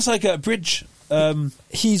 He looks like a bridge.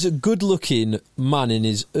 He's a good-looking man in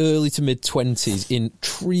his early to mid-20s in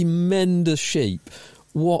tremendous shape.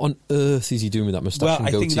 What on earth is he doing with that moustache and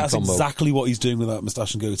goatee combo? I think that's exactly what he's doing with that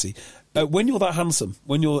moustache and goatee. When you're that handsome,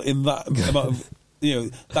 when you're in that amount of,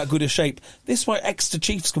 that good a shape, this is why Exeter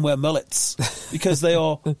Chiefs can wear mullets, because they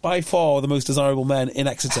are by far the most desirable men in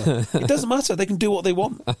Exeter. It doesn't matter. They can do what they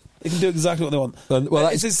want. They can do exactly what they want. Well,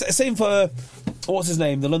 it's the same for, what's his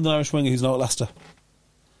name, the London Irish winger who's now at Leicester.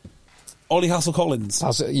 Ollie Hassel-Collins.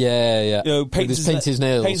 Yeah. Paints his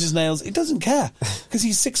nails. Paints his nails. He doesn't care, because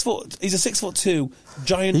he's 6 foot. He's a 6'2"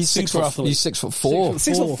 giant super athlete. He's 6'4".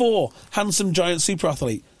 6'4", handsome giant super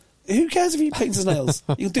athlete. Who cares if he paints his nails?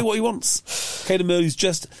 He'll do what he wants. Caden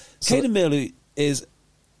Murley is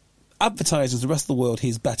advertising to the rest of the world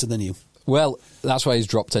he's better than you. Well, that's why he's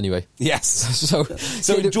dropped anyway. Yes. So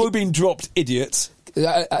enjoy being dropped, idiot.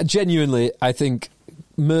 Genuinely, I think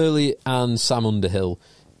Murley and Sam Underhill,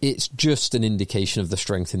 it's just an indication of the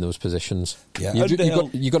strength in those positions. Yeah.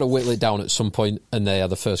 You've got to whittle it down at some point, and they are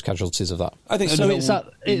the first casualties of that. I think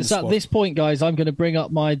so. It's at this point, guys, I'm going to bring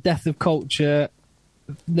up my death of culture.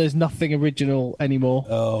 There's nothing original anymore.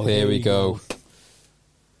 Oh, here we go.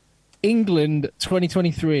 England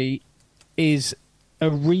 2023 is a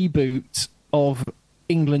reboot of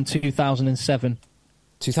England 2007.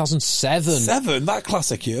 2007. 7, that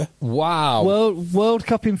classic year. Wow. World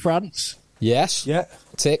Cup in France. Yes. Yeah.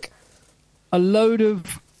 Tick. A load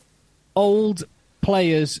of old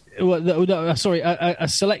players. A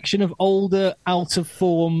selection of older, out of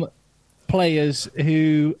form players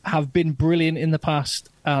who have been brilliant in the past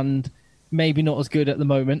and maybe not as good at the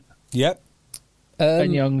moment. Yep.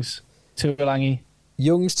 Ben Youngs, Tuolangi.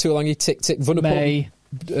 Youngs, Tuolangi, tick, tick. May.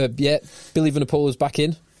 Billy Vunapola's back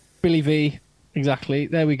in. Billy V. Exactly.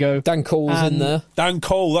 There we go. Dan Cole's in there. Dan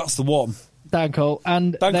Cole, that's the one. Dan Cole.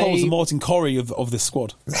 And Dan Cole's the Martin Corrie of this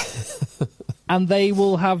squad. And they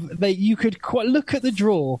will have... You could quite look at the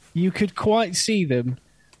draw. You could quite see them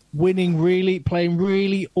playing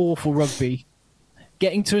really awful rugby,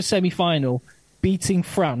 getting to a semi-final, beating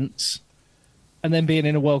France, and then being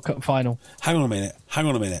in a World Cup final. Hang on a minute.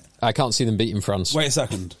 I can't see them beating France. Wait a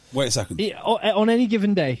second. Yeah, on any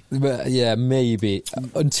given day. But, yeah, maybe.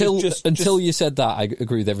 Until you said that, I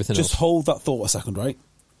agree with everything else. Just hold that thought a second, right?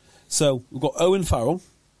 So, we've got Owen Farrell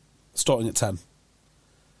starting at 10,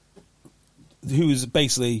 who is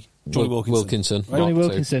basically Johnny Wilkinson. Right? Johnny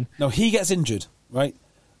Wilkinson. Now, he gets injured, right?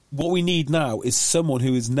 What we need now is someone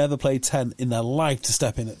who has never played 10 in their life to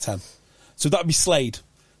step in at 10. So that'd be Slade.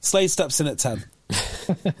 Slade steps in at 10.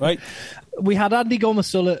 Right? We had Andy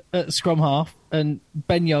Gomersall at scrum half and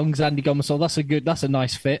Ben Youngs, Andy Gomersall. That's a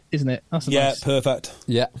nice fit, isn't it? Perfect.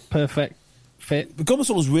 Yeah. Perfect fit. But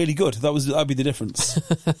Gomersall was really good. That'd be the difference.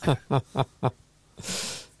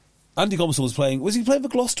 Andy Gomersall was he playing for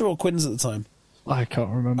Gloucester or Quins at the time? I can't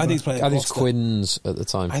remember. I think he's playing at Gloucester. Quins at the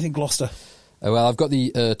time. I think Gloucester. Well, I've got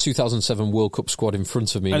the 2007 World Cup squad in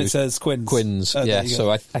front of me. And it says Quins. Quins, yeah.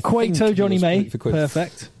 So I Quato Johnny May,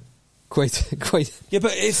 perfect. Quato. Yeah,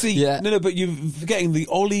 but it's the... Yeah. No, but you're forgetting the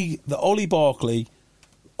Ollie Barkley,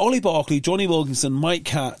 Johnny Wilkinson, Mike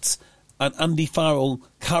Catt, and Andy Farrell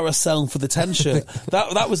carousel for the 10 shirt.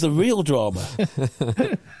 that was the real drama.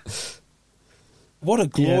 What a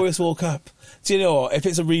glorious World Cup. Do you know what? If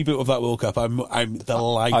it's a reboot of that World Cup, I'm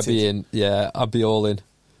delighted. I'd be in. Yeah, I'd be all in.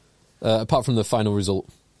 Apart from the final result.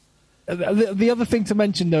 The other thing to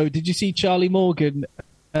mention, though, did you see Charlie Morgan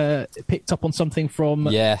picked up on something from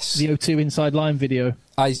the O2 Inside Line video?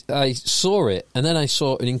 I saw it, and then I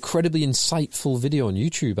saw an incredibly insightful video on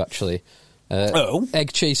YouTube, actually.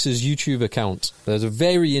 Egg Chaser's YouTube account. There's a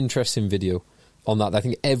very interesting video on that I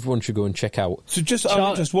think everyone should go and check out. So just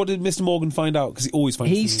what did Mr. Morgan find out? Because he always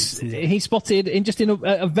finds he spotted in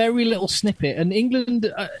a very little snippet, an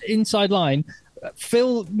England Inside Line.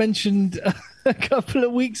 Phil mentioned a couple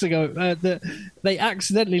of weeks ago that they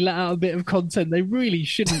accidentally let out a bit of content they really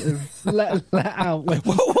shouldn't have let out.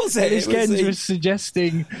 What was it? Dennis Gens was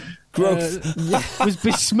suggesting growth. Was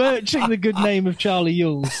besmirching the good name of Charlie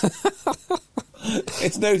Yules.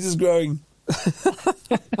 His nose is growing.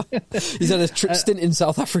 He's had a stint in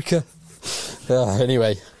South Africa.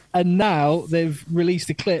 Anyway. And now they've released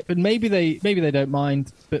a clip, and maybe they don't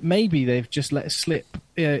mind, but maybe they've just let slip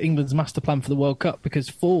England's master plan for the World Cup because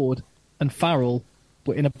Ford and Farrell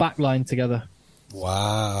were in a back line together.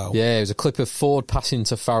 Wow. Yeah, it was a clip of Ford passing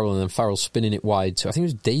to Farrell and then Farrell spinning it wide to, I think it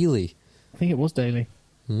was Daly.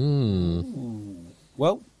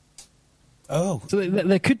 Well, so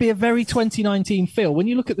there could be a very 2019 feel. When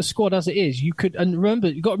you look at the squad as it is, you've got to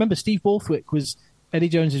remember Steve Borthwick was Eddie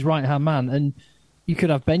Jones's right-hand man, and you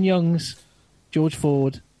could have Ben Youngs, George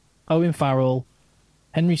Ford, Owen Farrell,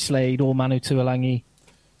 Henry Slade or Manu Tuolangi,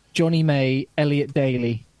 Johnny May, Elliot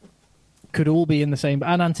Daly could all be in the same,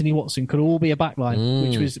 and Anthony Watson could all be a backline,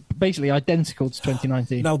 which was basically identical to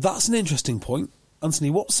 2019. Now that's an interesting point. Anthony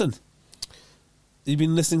Watson. You've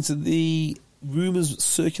been listening to the rumours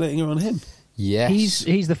circulating around him. Yes.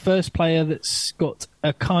 He's the first player that's got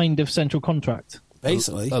a kind of central contract.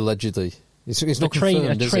 Basically. Allegedly. It's not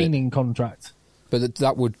confirmed, a training contract. But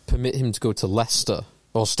that would permit him to go to Leicester.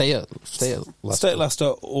 Or stay at Leicester. Stay at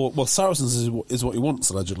Leicester, or Saracens is what he wants,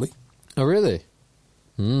 allegedly. Oh, really?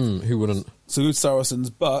 Who wouldn't? So good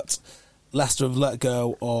Saracens, but Leicester have let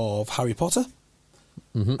go of Harry Potter,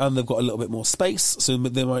 and they've got a little bit more space, so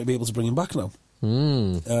they might be able to bring him back now.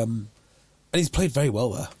 And he's played very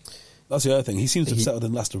well there. That's the other thing. He seems to have settled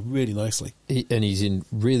in Leicester really nicely. And he's in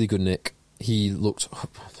really good nick. He looked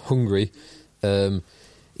hungry.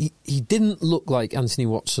 He didn't look like Anthony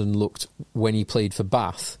Watson looked when he played for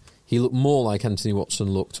Bath. He looked more like Anthony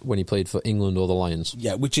Watson looked when he played for England or the Lions.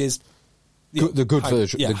 Yeah, which is... the good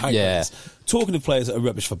version. Yeah. Talking of players that are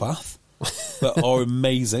rubbish for Bath, but are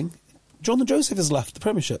amazing, Jonathan Joseph has left the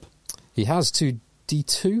Premiership. He has to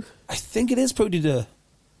D2? I think it is Pro D2.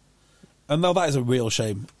 And now that is a real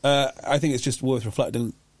shame. I think it's just worth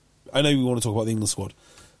reflecting. I know we want to talk about the England squad,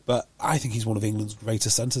 but I think he's one of England's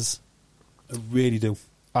greatest centres. I really do.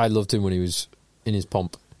 I loved him when he was in his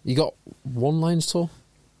pomp. He got 1 Lions tour?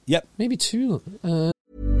 Yep. Maybe 2.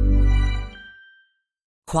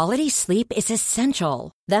 Quality sleep is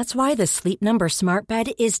essential. That's why the Sleep Number Smart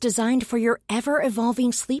Bed is designed for your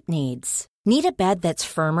ever-evolving sleep needs. Need a bed that's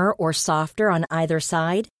firmer or softer on either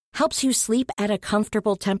side? Helps you sleep at a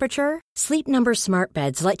comfortable temperature? Sleep Number Smart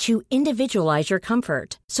Beds let you individualize your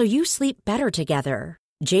comfort so you sleep better together.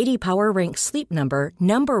 J.D. Power ranks Sleep Number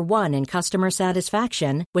number 1 in customer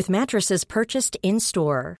satisfaction with mattresses purchased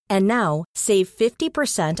in-store. And now, save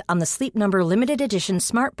 50% on the Sleep Number Limited Edition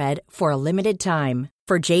Smart Bed for a limited time.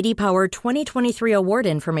 For J.D. Power 2023 award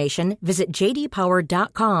information, visit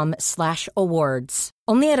jdpower.com/awards.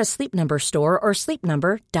 Only at a Sleep Number store or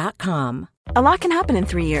sleepnumber.com. A lot can happen in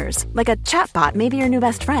 3 years, like a chatbot may be your new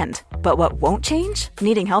best friend. But what won't change?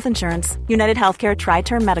 Needing health insurance. United Healthcare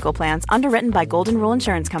Tri-Term Medical Plans, underwritten by Golden Rule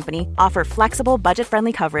Insurance Company, offer flexible,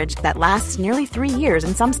 budget-friendly coverage that lasts nearly 3 years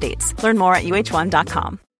in some states. Learn more at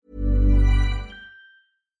uh1.com.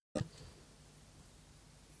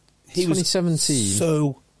 He was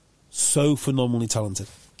 2017. so phenomenally talented.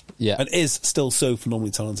 Yeah. And is still so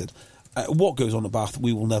phenomenally talented. What goes on at Bath,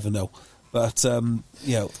 we will never know. But,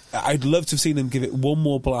 I'd love to have seen him give it one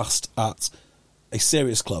more blast at a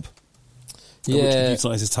serious club. Which could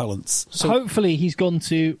utilise his talents. So hopefully he's gone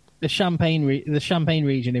to the Champagne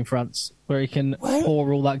region in France, where he can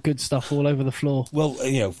pour all that good stuff all over the floor. Well,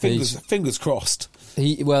 fingers crossed.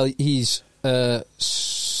 He's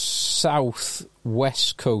south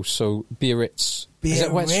west coast, so Biarritz. Is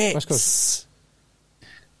that west coast?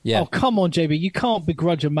 Yeah. Oh, come on, JB. You can't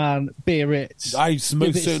begrudge a man Barritt. I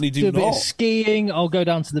most certainly do not. Do a bit of skiing. I'll go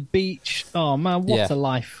down to the beach. Oh, man, what a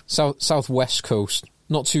life. Southwest coast.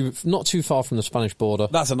 Not too far from the Spanish border.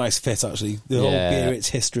 That's a nice fit, actually. The whole Biarritz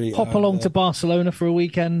history. Pop along to Barcelona for a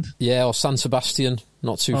weekend. Yeah, or San Sebastian.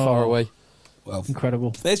 Not too far away. Well,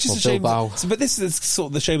 incredible. It's just a shame. But this is sort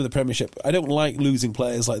of the shame of the Premiership. I don't like losing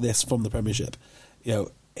players like this from the Premiership.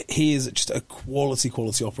 He is just a quality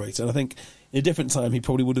operator. And I think in a different time, he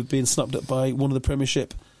probably would have been snapped up by one of the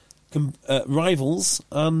Premiership rivals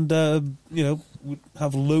and, would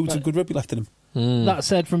have loads of good rugby left in him. That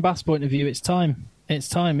said, from Bath's point of view, it's time. It's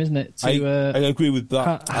time, isn't it? I agree with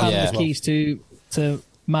that. Hand the keys to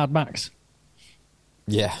Mad Max.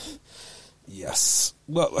 Yeah. Yes.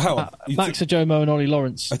 Well, how on? Max Ajomo and Ollie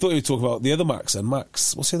Lawrence. I thought you were talking about the other Max. And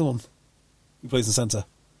Max, what's the other one? Who plays in centre?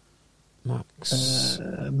 Max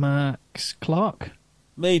Clark?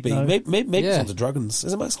 Maybe. No. Maybe it's on the Dragons.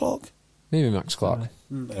 Is it Max Clark? Maybe Max Clark.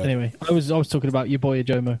 Anyway, I was talking about your boy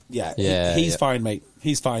Ajomo. Yeah, he's fine, mate.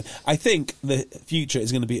 He's fine. I think the future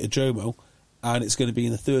is going to be Ajomo, and it's going to be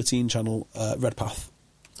in the 13 channel Redpath.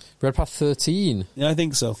 Redpath 13? Yeah, I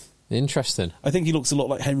think so. Interesting. I think he looks a lot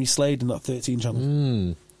like Henry Slade in that 13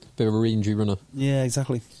 channel. Bit of a rangy runner. Yeah,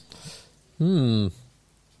 exactly. So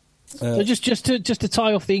just to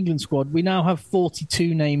tie off the England squad, we now have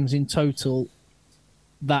 42 names in total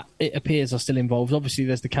that it appears are still involved. Obviously,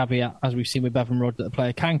 there's the caveat, as we've seen with Bevan Rodd, that the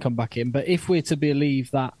player can come back in. But if we're to believe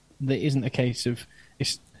that there isn't a case of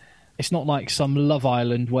it's not like some Love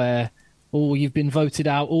Island where you've been voted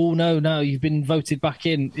out. No, you've been voted back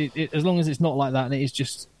in. As long as it's not like that, and it is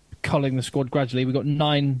just culling the squad gradually. We've got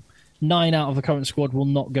nine out of the current squad will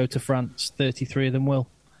not go to France. 33 of them will.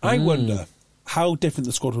 I wonder how different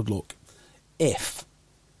the squad would look if.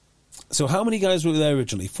 So, how many guys were there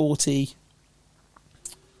originally? 40.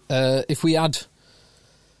 If we add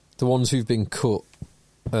the ones who've been cut,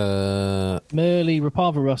 Murley,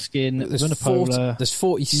 Rapava Ruskin, Vunipola, there's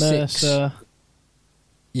 46. Mercer.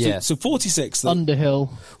 Yeah, so 46.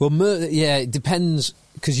 Underhill. Well, it depends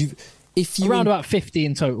because if you around about 50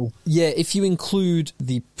 in total. Yeah, if you include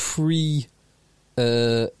the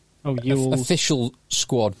official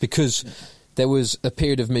squad, because there was a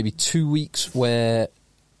period of maybe 2 weeks where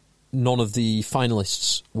none of the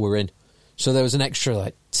finalists were in. So there was an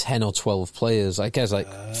extra 10 or 12 players. I guess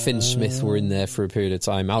Finn Smith were in there for a period of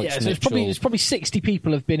time. Alex Mitchell. It's probably 60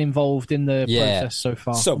 people have been involved in the process so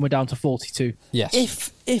far. So, and we're down to 42.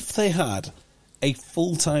 Yes. If they had a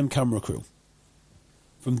full-time camera crew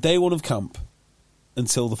from day one of camp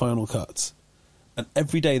until the final cut, and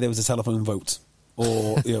every day there was a telephone vote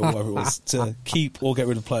or whatever it was to keep or get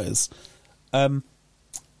rid of players,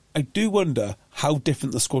 I do wonder how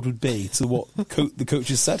different the squad would be to what the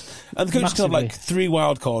coaches said. And the coaches can have 3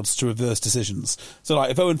 wild cards to reverse decisions. So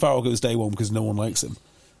if Owen Farrell goes day one because no one likes him,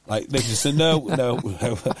 they can just say, no,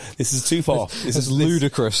 this is too far. This is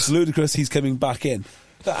ludicrous. It's ludicrous. He's coming back in.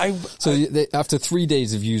 After 3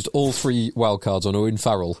 days, they've used all 3 wildcards on Owen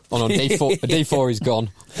Farrell. On day 4, day 4 he's gone.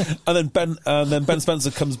 And then Ben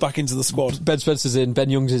Spencer comes back into the squad. Ben Spencer's in, Ben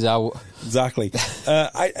Youngs is out. Exactly.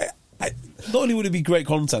 Not only would it be great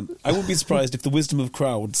content, I wouldn't be surprised if the wisdom of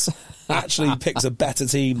crowds actually picks a better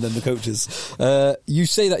team than the coaches. You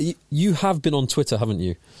say that you have been on Twitter, haven't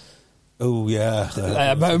you? Oh, yeah.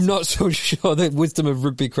 I'm not so sure the wisdom of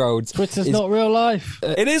rugby crowds. Twitter's not real life.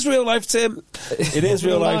 It is real life, Tim. It is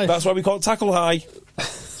real life. That's why we can't tackle high.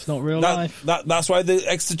 It's not real life. That's why the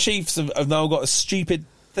Exeter Chiefs have now got a stupid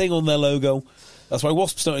thing on their logo. That's why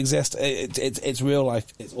Wasps don't exist. It's real life.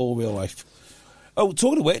 It's all real life. Oh,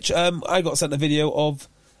 talking of which, I got sent a video of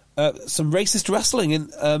some racist wrestling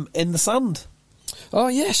in the sand. Oh,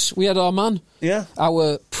 yes, we had our man. Yeah.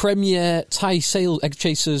 Our premier Egg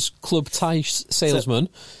Chasers Club Thai salesman,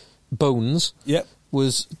 Bones,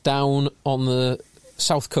 was down on the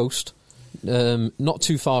south coast, not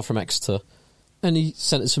too far from Exeter, and he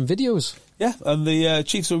sent us some videos. Yeah, and the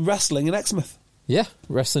Chiefs were wrestling in Exmouth. Yeah,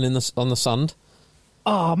 wrestling on the sand.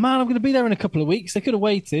 Oh, man, I'm going to be there in a couple of weeks. They could have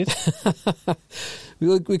waited.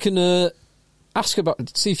 We can ask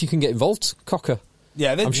about, see if you can get involved, Cocker.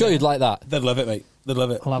 Yeah, I'm sure you'd like that. They'd love it, mate. They'd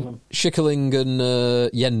love it. I'll have them. Schickerling and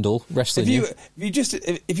Yendel wrestling.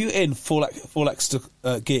 If you're in full Exeter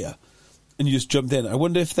gear and you just jumped in, I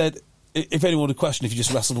wonder if anyone would question if you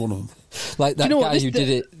just wrestled one of them. Like that guy who did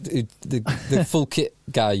it, the full kit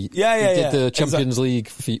guy. Who did the Champions League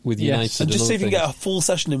with United. And just see if you can get a full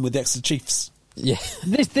session in with the Exeter Chiefs. Yeah,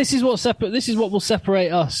 this is what will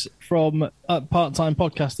separate us from part-time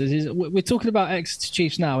podcasters. Is we're talking about Exeter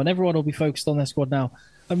Chiefs now, and everyone will be focused on their squad now.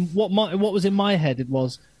 And what was in my head, it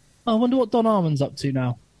was, I wonder what Don Armand's up to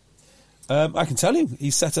now. I can tell you,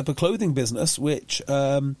 he's set up a clothing business which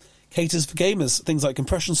caters for gamers, things like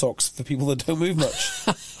compression socks for people that don't move much,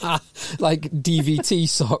 like DVT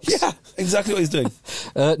socks. Yeah, exactly what he's doing.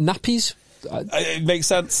 Nappies. It makes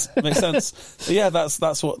sense. But yeah, that's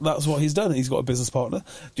what he's done. He's got a business partner.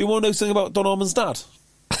 Do you want to know something about Don Armand's dad?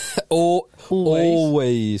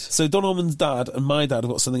 Always. So Don Armand's dad and my dad have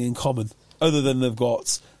got something in common, other than they've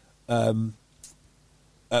got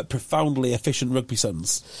profoundly efficient rugby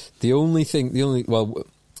sons.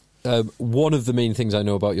 One of the main things I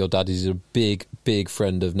know about your dad is he's a big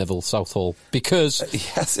friend of Neville Southall because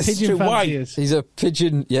yes, it's true. Why? He's a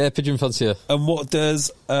pigeon fancier. And what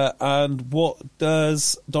does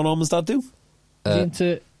Don Armand's dad do?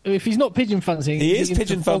 If he's not pigeon fancying, he is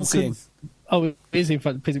pigeon fancying. Oh, is he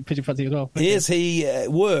pigeon fancying as well? Okay. He is. He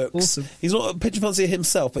works. Awesome. He's not a pigeon fancier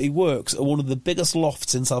himself, but he works at one of the biggest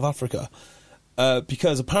lofts in South Africa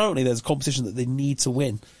because apparently there's a competition that they need to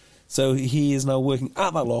win. So he is now working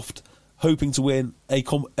at that loft, hoping to win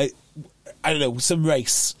some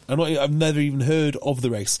race. I've never even heard of the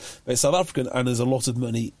race, but it's South African, and there's a lot of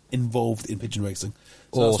money involved in pigeon racing.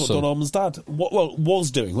 So awesome. That's what Don Armand's dad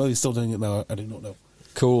was doing. Well, he's still doing it now. I do not know.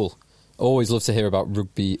 Cool. Always love to hear about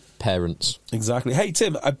rugby parents. Exactly. Hey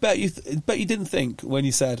Tim, I bet you didn't think when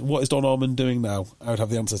you said what is Don Armand doing now, I would have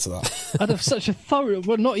the answer to that. I'd have such a thorough.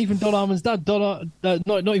 Well, not even Don Armand's dad. Not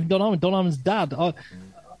even Don Armand. Don Armand's dad.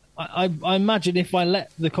 I imagine if I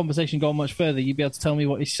let the conversation go on much further, you'd be able to tell me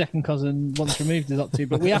what his second cousin once removed is up to.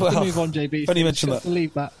 But we have to move on, JB. Funny you mention that.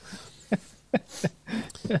 Leave that.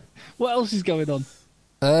 What else is going on?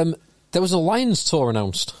 There was a Lions tour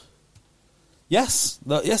announced. Yes,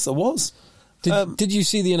 there was. Did you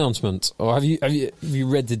see the announcement, or have you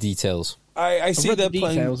read the details? I see they're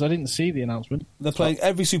playing. Details. I didn't see the announcement. They're playing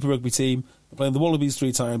every Super Rugby team. They're playing the Wallabies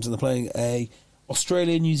 3 times, and they're playing a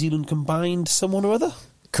Australia-New Zealand combined someone or other.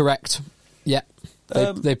 Correct. Yeah.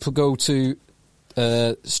 They go to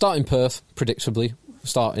start in Perth, predictably.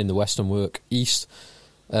 Start in the West and work east.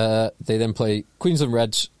 They then play Queensland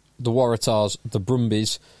Reds, the Waratahs, the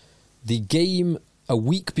Brumbies. The game a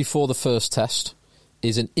week before the first test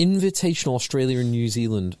is an invitational Australia and New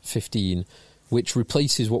Zealand 15, which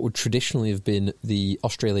replaces what would traditionally have been the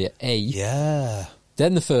Australia A. Yeah.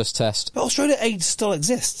 Then the first test. But Australia A still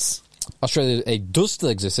exists. Australia A does still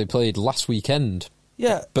exist. They played last weekend.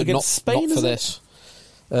 Yeah, but against Spain, not for this.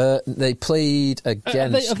 They played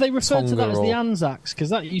against. Have they referred Tonga to that as the Anzacs? Because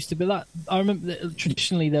that used to be that. I remember that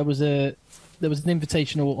traditionally there was an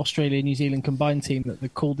invitational Australia-New Zealand combined team that they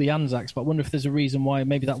called the Anzacs. But I wonder if there's a reason why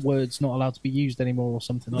maybe that word's not allowed to be used anymore or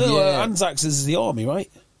something. No, Anzacs is the army, right?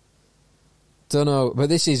 Don't know, but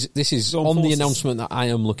this is on the announcement that I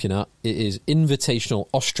am looking at. It is invitational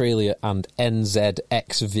Australia and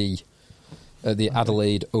NZXV at the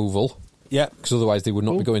Adelaide Oval. Yeah, because otherwise they would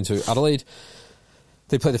not be going to Adelaide.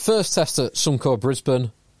 They play the first test at Suncorp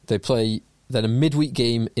Brisbane. They play then a midweek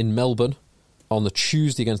game in Melbourne on the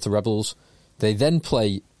Tuesday against the Rebels. They then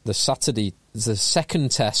play the Saturday, the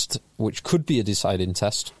second test, which could be a deciding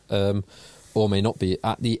test, or may not be,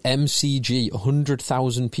 at the MCG,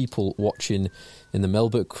 100,000 people watching in the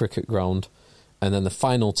Melbourne Cricket Ground, and then the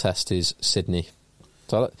final test is Sydney.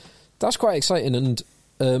 So that's quite exciting, and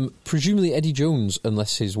presumably Eddie Jones,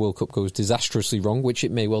 unless his World Cup goes disastrously wrong, which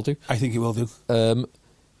it may well do. I think it will do.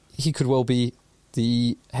 He could well be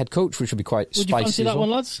the head coach, which would be quite spicy. Would you fancy that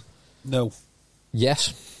one, lads? No.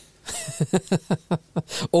 Yes.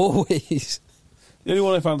 Always. The only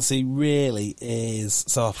one I fancy really is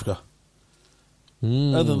South Africa.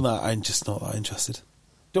 Other than that, I'm just not that interested.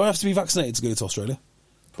 Do I have to be vaccinated to go to Australia?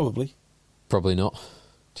 Probably. Probably not. Do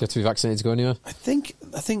you have to be vaccinated to go anywhere? I think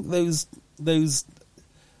those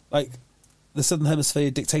like the Southern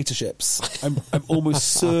Hemisphere dictatorships. I'm almost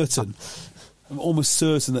certain. I'm almost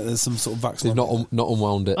certain that there's some sort of vaccine. They've not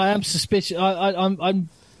unwound it. I am suspicious.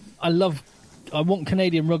 I want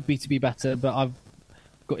Canadian rugby to be better, but I've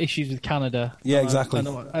got issues with Canada. Yeah, exactly.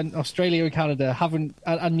 And Australia and Canada haven't,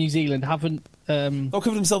 and New Zealand haven't. Not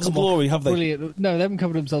covered themselves in glory, have they? Brilliant. No, they haven't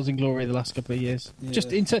covered themselves in glory the last couple of years. Yeah.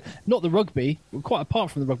 Just not the rugby, quite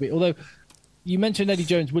apart from the rugby. Although you mentioned Eddie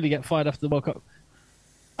Jones, will he get fired after the World Cup?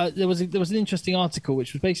 There was an interesting article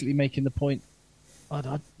which was basically making the point.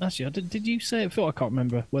 Did you say it? I can't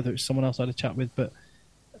remember whether it's someone else I had a chat with, but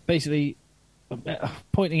basically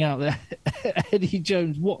pointing out that Eddie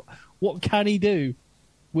Jones, what can he do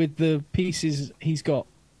with the pieces he's got?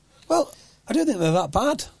 Well, I don't think they're that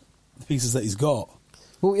bad, the pieces that he's got.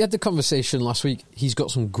 Well, we had the conversation last week. He's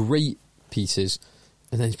got some great pieces,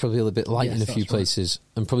 and then he's probably a little bit light in a few places,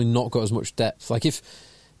 and probably not got as much depth. Like if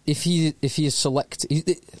he is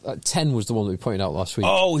selected, 10 was the one that we pointed out last week.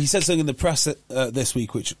 Oh, he said something in the press this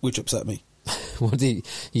week which upset me. What did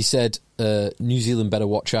he said? New Zealand better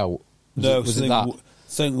watch out. Was it that?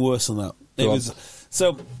 Something worse than that.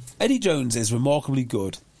 So Eddie Jones is remarkably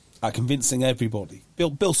good at convincing everybody.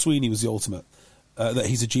 Bill Sweeney was the ultimate that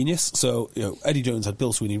he's a genius. So Eddie Jones had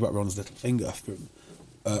Bill Sweeney right around his little finger from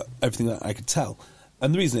everything that I could tell,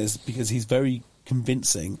 and the reason is because he's very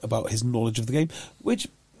convincing about his knowledge of the game, which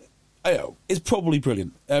is probably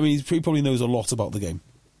brilliant. I mean, he probably knows a lot about the game.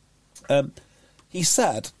 He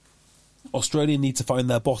said Australia need to find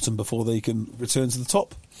their bottom before they can return to the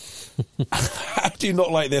top. I do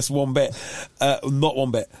not like this one bit. Not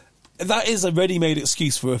one bit. That is a ready-made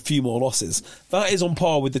excuse for a few more losses. That is on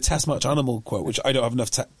par with the test match animal quote, which I don't have enough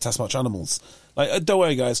test match animals. Like, don't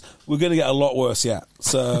worry, guys, we're going to get a lot worse yet.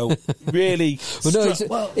 So, really...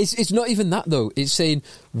 it's not even that, though. It's saying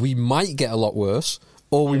we might get a lot worse,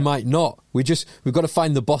 or we might not. We've got to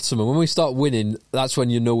find the bottom, and when we start winning, that's when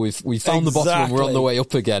we've found the bottom and we're on the way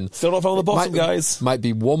up again. Still not found the bottom, guys. Might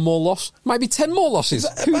be one more loss, might be 10 more losses.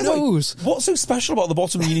 Who knows? What's so special about the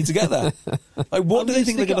bottom you need to get there? Like, what do they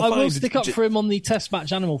think they're going to find? I will stick up for him on the test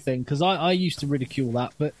match animal thing, because I used to ridicule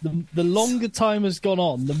that, but the longer time has gone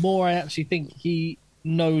on, the more I actually think he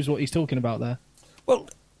knows what he's talking about there. Well,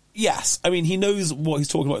 yes. I mean, he knows what he's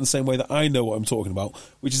talking about in the same way that I know what I'm talking about,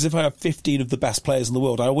 which is if I have 15 of the best players in the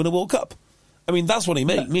world, I'll win a World Cup. I mean, that's what he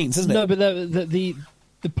means, isn't it? No, but the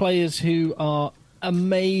players who are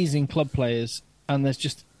amazing club players, and there's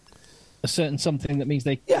just a certain something that means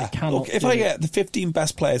they cannot. Look, if I get the 15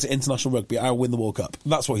 best players at international rugby, I'll win the World Cup.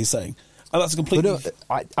 That's what he's saying. And that's a completely...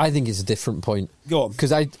 I think it's a different point. Go on.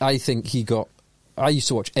 Because I think he got... I used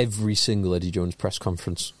to watch every single Eddie Jones press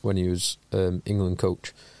conference when he was England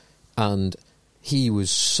coach, and he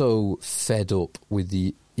was so fed up with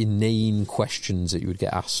the inane questions that you would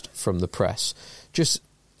get asked from the press. Just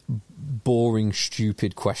boring,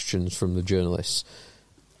 stupid questions from the journalists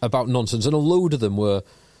about nonsense. And a load of them were,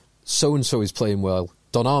 so-and-so is playing well,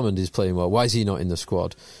 Don Armand is playing well, why is he not in the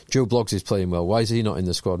squad? Joe Bloggs is playing well, why is he not in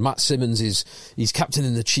the squad? Matt Simmons he's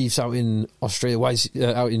captaining the Chiefs out in Australia,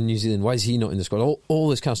 out in New Zealand, why is he not in the squad? All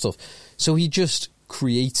this kind of stuff. So he just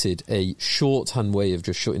created a shorthand way of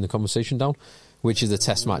just shutting the conversation down, which is the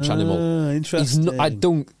test match animal. Interesting. I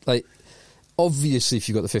don't like. Obviously, if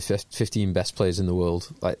you've got the 15 best players in the world,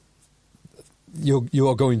 like you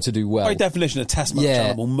are going to do well. By definition, a test match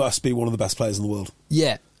animal must be one of the best players in the world.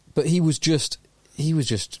 Yeah, but he was just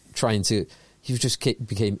trying to. He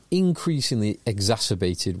became increasingly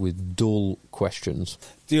exacerbated with dull questions.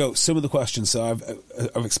 Some of the questions. So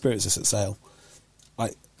I've experienced this at Sale.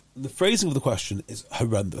 The phrasing of the question is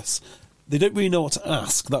horrendous. They don't really know what to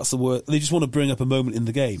ask. That's the word. They just want to bring up a moment in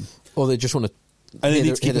the game, or they just want to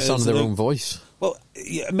hear the sound of their own voice. Well,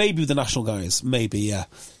 yeah, maybe with the national guys,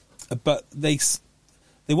 but they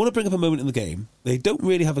want to bring up a moment in the game. They don't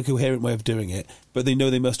really have a coherent way of doing it, but they know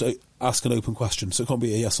they must ask an open question, so it can't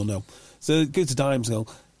be a yes or no. So go to Dimes and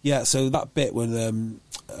go, yeah. So that bit when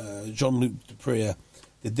Jean-Luc Dupre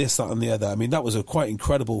did this, that, and the other. I mean, that was a quite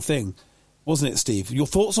incredible thing, wasn't it, Steve? Your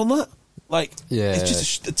thoughts on that? Like, it's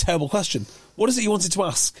just a terrible question. What is it you wanted to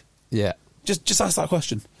ask? Yeah. Just ask that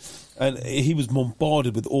question. And he was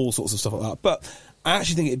bombarded with all sorts of stuff like that. But I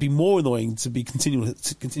actually think it'd be more annoying to be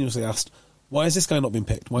continuously asked, why has this guy not been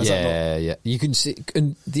picked? Why is that not? Yeah. You can see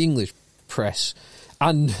and the English press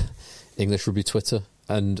and English rugby Twitter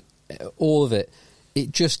and all of it,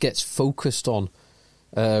 it just gets focused on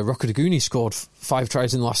Rokoduguni scored 5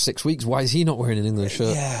 tries in the last 6 weeks. Why is he not wearing an England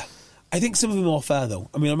shirt? Yeah. I think some of them are fair, though.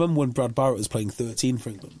 I mean, I remember when Brad Barritt was playing 13 for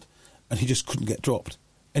England and he just couldn't get dropped.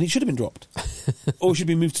 And he should have been dropped. Or he should have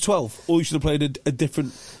been moved to 12. Or he should have played a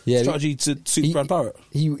different strategy to suit Brad Barritt.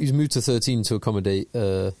 He's moved to 13 to accommodate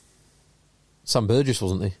Sam Burgess,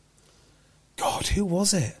 wasn't he? God, who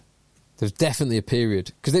was it? There's definitely a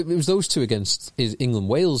period. Because it was those two against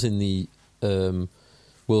England-Wales in the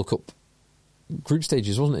World Cup group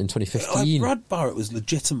stages, wasn't it, in 2015? Brad Barritt was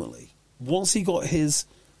legitimately, once he got his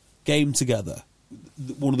game together,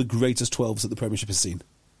 one of the greatest 12s that the Premiership has seen.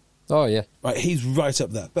 Oh, yeah. Right, he's right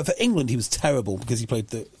up there. But for England, he was terrible because he played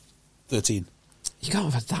 13. You can't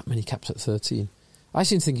have had that many caps at 13. I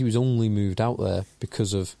seem to think he was only moved out there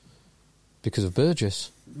because of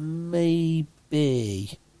Burgess.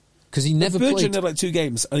 Maybe. Because he never Burgess played... had like 2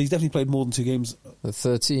 games, and he's definitely played more than 2 games. At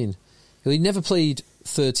 13. He never played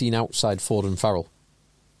 13 outside Ford and Farrell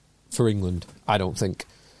for England, I don't think.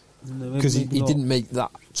 Because he didn't make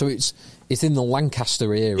that. So it's in the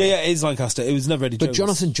Lancaster era. Yeah, it is Lancaster. It was never Eddie Jones. But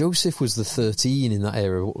Jonathan Joseph was the 13 in that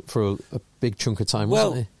era for a big chunk of time,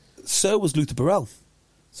 wasn't he? So was Luther Burrell.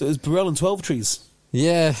 So it was Burrell and 12 trees.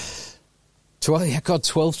 Yeah.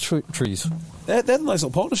 12 trees. They're a nice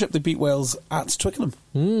little partnership. They beat Wales at Twickenham.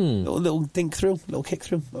 Little dink through, little kick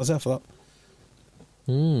through. I was there for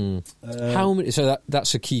that. How many? So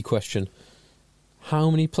that's a key question.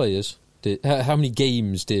 How many players how many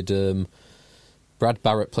games did Brad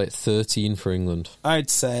Barritt play at 13 for England?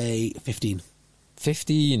 I'd say 15.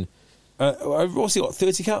 15. I've also got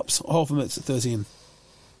 30 caps. Half of them at 13.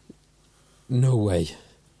 No way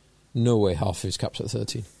half of his caps at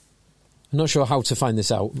 13. I'm not sure how to find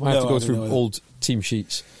this out. I have to go through old team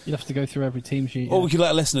sheets. You'd have to go through every team sheet. Or we could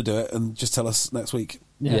let a listener do it and just tell us next week.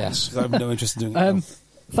 Yeah. Yes. I have no interest in doing it.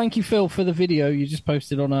 Thank you, Phil, for the video you just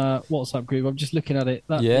posted on our WhatsApp group. I'm just looking at it.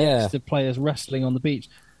 The extra players wrestling on the beach.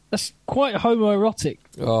 That's quite homoerotic.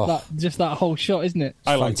 Oh. That whole shot, isn't it?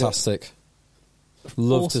 I like Fantastic.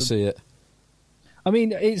 Love to see it. I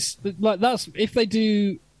mean, it's like that's if they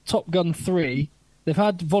do Top Gun 3. They've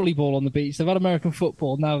had volleyball on the beach. They've had American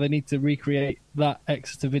football. Now they need to recreate that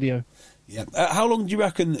Exeter video. Yeah. How long do you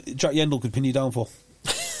reckon Jack Yendall could pin you down for?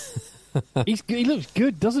 He looks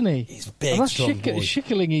good, doesn't he? He's big, strong boy.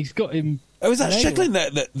 Schickling, he's got him. Oh, is that Schickling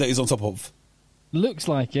that he's on top of? Looks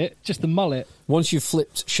like it. Just the mullet. Once you've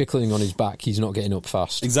flipped Schickling on his back, he's not getting up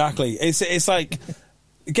fast. Exactly. It's like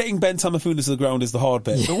getting Ben Tamafuna to the ground is the hard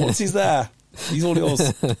bit. But once he's there, he's all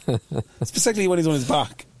yours. Specifically when he's on his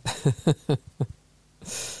back.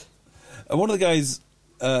 And one of the guys...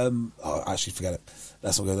 actually, forget it.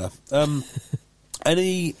 Let's not go there.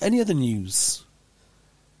 Any other news?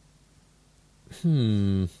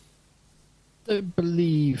 Don't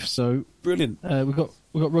believe so. Brilliant. We've got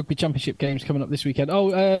rugby championship games coming up this weekend.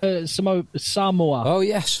 Samoa. Oh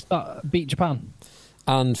yes, beat Japan,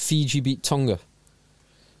 and Fiji beat Tonga.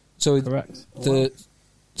 So correct.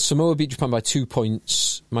 Samoa beat Japan by 2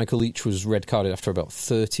 points. Michael Leach was red carded after about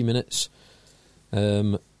 30 minutes.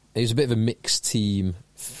 It was a bit of a mixed team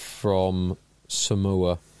from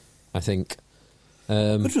Samoa, I think.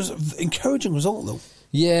 Which was an encouraging result, though.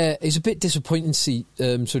 Yeah, it's a bit disappointing to see.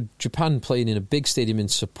 So Japan playing in a big stadium in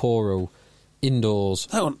Sapporo, indoors.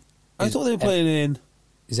 Hang on, I thought they were playing in...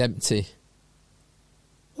 Is empty.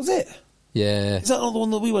 Was it? Yeah. Is that not the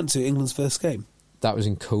one that we went to, England's first game? That was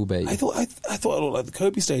in Kobe. I thought it looked like the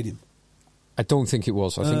Kobe Stadium. I don't think it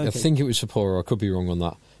was. I think it was Sapporo. I could be wrong on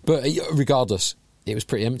that. But regardless, it was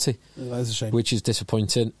pretty empty. That's a shame. Which is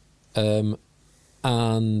disappointing. And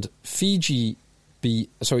Fiji it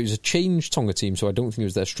was a changed Tonga team, so I don't think it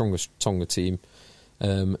was their strongest Tonga team.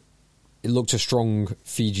 It looked a strong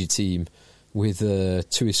Fiji team with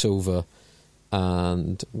Tuisova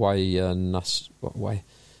and Wainasa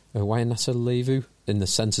Levu in the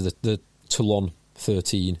centre, the Toulon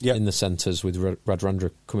 13 in the centres with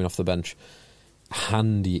Radradra coming off the bench.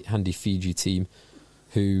 Handy Fiji team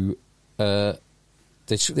who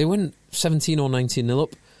they went 17 or 19-0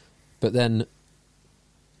 up, but then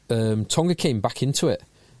Tonga came back into it,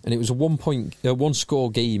 and it was a one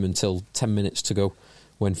score game until 10 minutes to go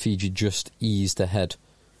when Fiji just eased ahead.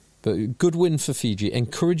 But good win for Fiji,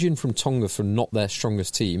 encouraging from Tonga for not their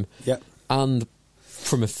strongest team. Yep. And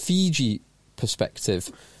from a Fiji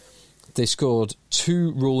perspective, they scored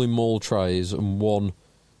 2 rolling maul tries and 1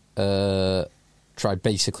 try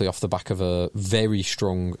basically off the back of a very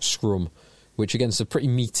strong scrum, which against a pretty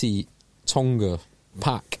meaty Tonga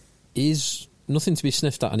pack is nothing to be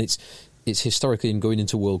sniffed at, and it's historically in going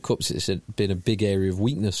into World Cups, it's been a big area of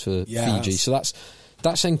weakness for Fiji. So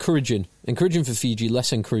that's encouraging for Fiji,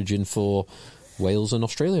 less encouraging for Wales and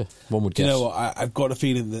Australia, one would guess. You know what? I've got a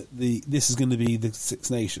feeling that this is going to be the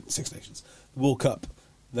Six Nations World Cup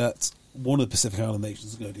that one of the Pacific Island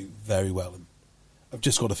nations is going to do very well in. I've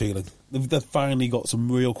just got a feeling they've finally got some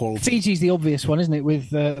real quality. Fiji's the obvious one, isn't it? With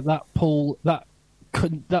that pool that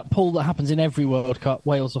happens in every World Cup: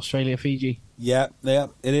 Wales, Australia, Fiji. Yeah, it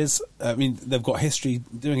is. I mean, they've got history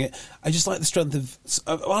doing it. I just like the strength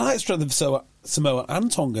of Samoa and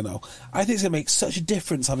Tonga now. I think it's going to make such a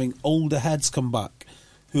difference having older heads come back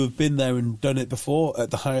who have been there and done it before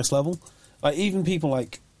at the highest level. Like even people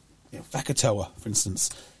like Fekatoa, for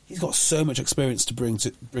instance, he's got so much experience to bring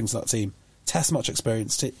to that team. Test match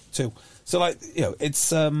experience too. So it's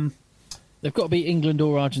they've got to beat England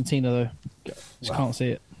or Argentina though. Just can't see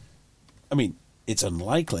it. I mean, it's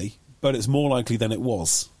unlikely, but it's more likely than it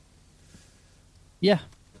was. Yeah.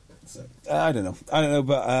 So, I don't know,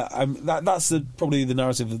 but that's probably the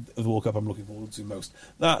narrative of the World Cup I'm looking forward to most.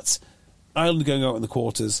 That's Ireland going out in the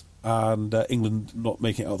quarters and England not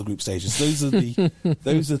making it out of the group stages. Those are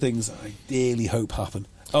the things I ideally hope happen.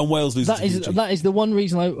 And Wales loses to Fiji. That is the one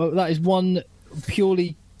reason. That is one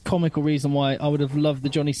purely comical reason why I would have loved the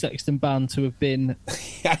Johnny Sexton band to have been.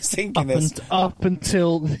 I was thinking up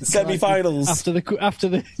until the semi-finals. After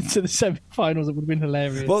the semi-finals, it would have been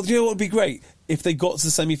hilarious. Well, do you know what would be great if they got to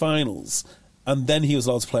the semi-finals and then he was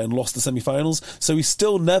allowed to play and lost the semi-finals, so he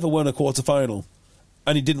still never won a quarter-final,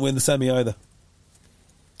 and he didn't win the semi either.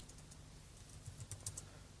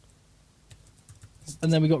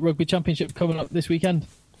 And then we got Rugby Championship coming up this weekend.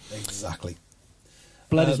 Exactly.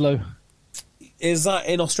 Bledisloe. Is that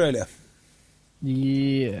in Australia?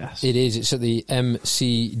 Yes. It is. It's at the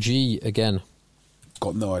MCG again.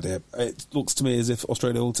 Got no idea. It looks to me as if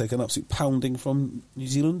Australia will take an absolute pounding from New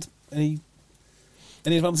Zealand. Any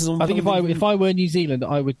advances on? I think if I were New Zealand,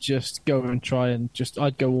 I would just go and try and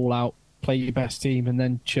I'd go all out, play your best team, and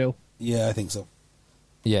then chill. Yeah, I think so.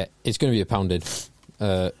 Yeah, it's going to be a pounding.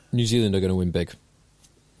 New Zealand are going to win big.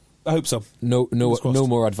 I hope so. No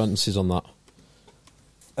more advances on that.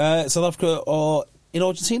 South Africa or in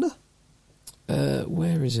Argentina?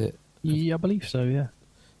 Where is it? Yeah, I believe so, yeah.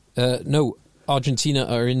 No, Argentina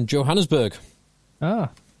are in Johannesburg.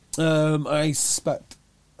 I suspect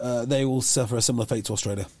they will suffer a similar fate to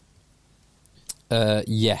Australia.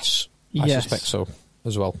 Yes, I suspect so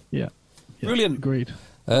as well. Yeah. Brilliant. Agreed.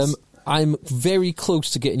 I'm very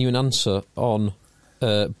close to getting you an answer on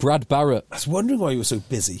Brad Barritt. I was wondering why you were so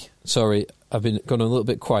busy. Sorry, I've been gone a little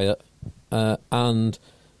bit quiet. And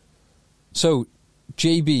so,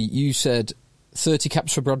 JB, you said 30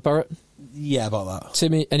 caps for Brad Barritt? Yeah, about that.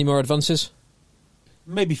 Timmy, any more advances?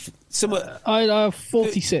 Maybe similar. I have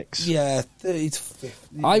 46. 30 to 50.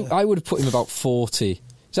 Yeah. I would have put him about 40.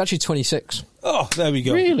 It's actually 26. Oh, there we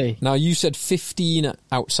go. Really? Now, you said 15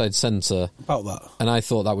 outside centre. About that. And I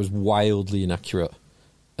thought that was wildly inaccurate.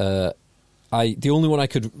 The only one I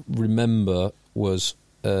could remember was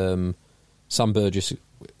Sam Burgess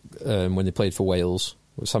when they played for Wales.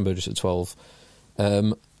 Sam Burgess at 12.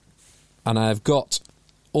 And I've got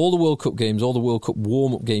all the World Cup games, all the World Cup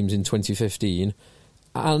warm-up games in 2015.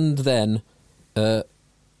 And then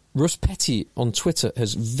Russ Petty on Twitter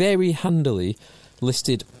has very handily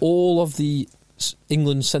listed all of the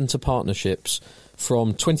England centre partnerships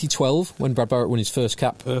from 2012, when Brad Barritt won his first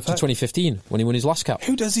cap, to 2015, when he won his last cap.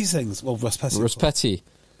 Who does these things? Well, Russ Petty. Russ Petty.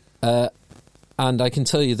 And I can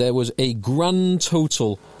tell you there was a grand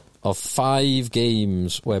total of 5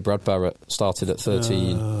 games where Brad Barritt started at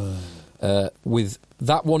 13. With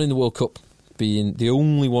that one in the World Cup being the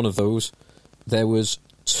only one of those. There was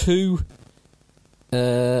 2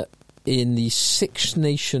 in the Six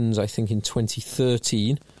Nations, I think, in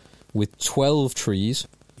 2013, with 12 trees.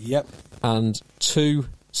 Yep. And 2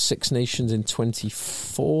 Six Nations in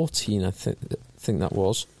 2014, I think that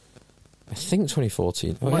was. I think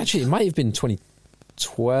 2014. Oh, actually, it might have been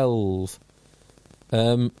 2012.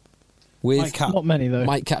 With Mike Catt. Not many, though.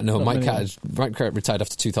 Mike Catt retired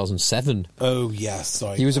after 2007. Oh, yes,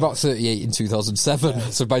 sorry. He was about 38 in 2007. Yeah.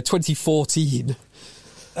 So by 2014...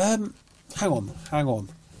 Hang on.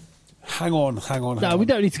 Hang on. No, we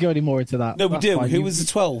don't need to go any more into that. No, we That's do. fine. Who was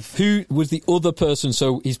the 12? Who was the other person?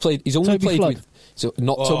 So he's only Toby played Flood. with. So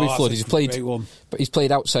not Toby Flood. That's a great one. But he's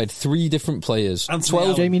played outside 3 different players. Anthony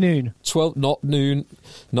Allen. Jamie Noon. 12, not Noon,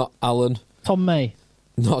 not Allen, Tom May.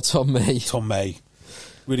 not Tom May. Tom May.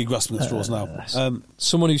 Really grasping at straws now.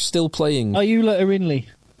 Someone who's still playing. Ayula Irinley.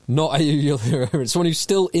 Not Ayula. Someone who's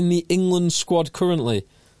still in the England squad currently.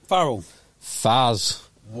 Farrell. Faz.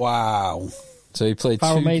 Wow. So he played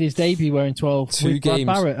Farrell 2 made his debut wearing 12 2 with Brad games.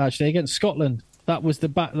 Barritt, actually, against Scotland. That was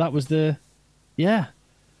the. Yeah.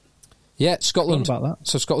 Yeah, Scotland. Forgot about that.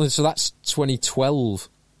 So Scotland. So that's 2012.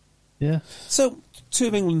 Yeah. So, 2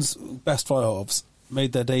 of England's best fly-halves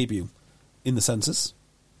made their debut in the census.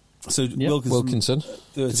 So, Wilkinson.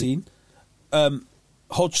 13.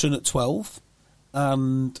 Hodgson at 12.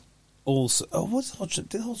 And also... Oh, what's Hodgson?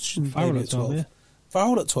 Did Hodgson Farrell debut at 12, yeah.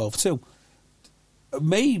 Farrell at 12 too.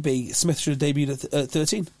 Maybe Smith should have debuted at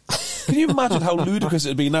 13. Can you imagine how ludicrous it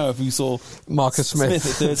would be now if you saw Marcus Smith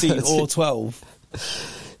at 13 or 12?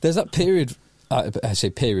 There's that period, I say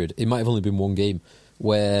period, it might have only been 1 game,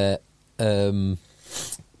 where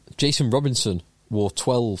Jason Robinson wore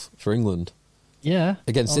 12 for England. Yeah.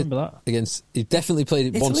 I remember that. He definitely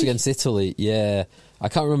played it once against Italy. Yeah. I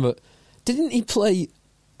can't remember. Didn't he play...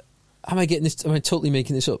 Am I totally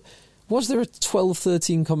making this up? Was there a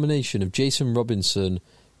 12-13 combination of Jason Robinson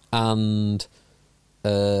and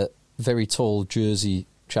a very tall Jersey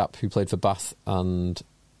chap who played for Bath and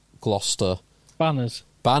Gloucester? Banners.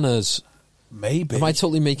 Maybe. Am I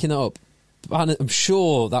totally making it up? I'm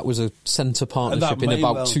sure that was a centre partnership in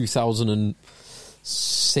about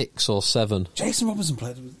 2006 or 7. Jason Robinson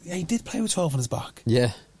played... Yeah, he did play with 12 on his back.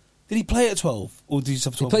 Yeah. Did he play at 12? Or did he just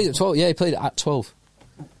have 12? He played at 12. Yeah, he played at 12.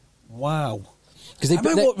 Wow. Because I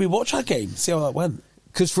might rewatch that game, see how that went.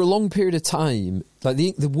 Because for a long period of time, like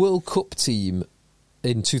the World Cup team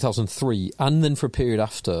in 2003, and then for a period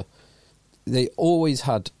after, they always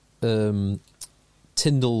had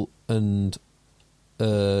Tyndall and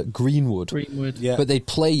Greenwood. Yeah. But they'd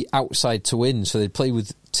play outside to win, so they'd play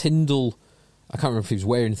with Tyndall. I can't remember if he was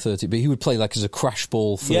wearing 30, but he would play like as a crash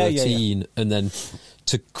ball 13, and then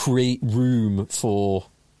to create room for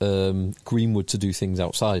Greenwood to do things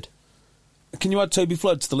outside. Can you add Toby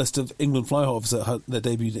Flood to the list of England fly-halves that had their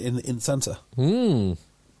debut in the centre?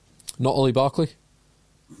 Not Ollie Barkley?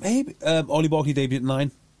 Maybe. Ollie Barkley debuted at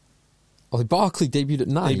 9. Ollie Barkley debuted at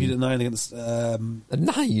 9? Debuted at 9 against... at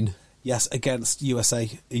 9? Yes, against USA.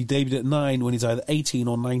 He debuted at 9 when he's either 18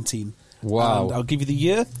 or 19. Wow. And I'll give you the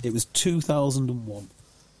year. It was 2001.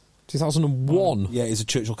 2001? Yeah, it's a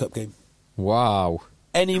Churchill Cup game. Wow.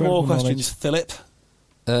 Any Incredible more questions, Philip?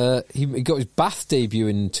 He got his Bath debut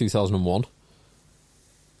in 2001.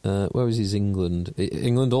 Where was his England?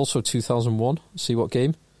 England also 2001. See what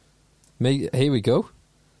game? Here we go.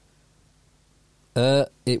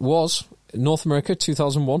 It was North America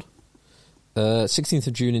 2001. 16th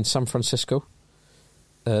of June in San Francisco.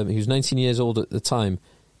 He was 19 years old at the time.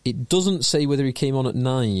 It doesn't say whether he came on at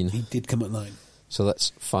 9. He did come at 9. So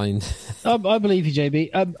that's fine. I believe you,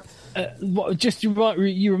 JB. Just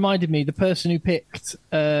you reminded me, the person who picked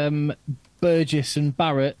Burgess and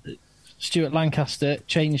Barritt, Stuart Lancaster,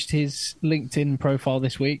 changed his LinkedIn profile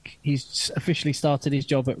this week. He's officially started his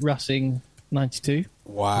job at Racing 92.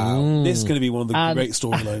 Wow. This is going to be one of the great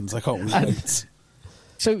storylines. I can't wait.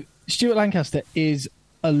 So Stuart Lancaster is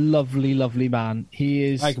a lovely, lovely man. He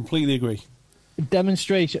is... I completely agree.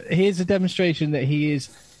 Here's a demonstration that he is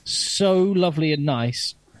so lovely and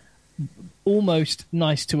nice, almost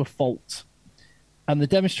nice to a fault. And the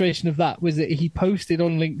demonstration of that was that he posted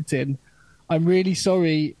on LinkedIn, I'm really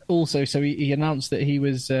sorry also, so he announced that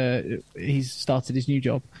he's started his new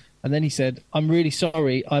job. And then he said, I'm really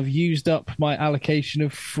sorry, I've used up my allocation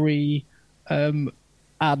of free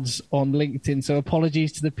ads on LinkedIn, so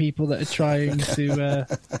apologies to the people that are trying to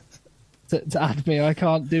add me. I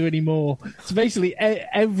can't do any more. So basically,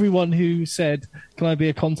 everyone who said, can I be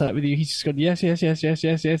in contact with you, he's just gone, yes.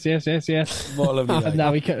 What a lovely and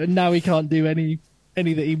now he can't do any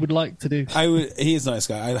that he would like to do. He is a nice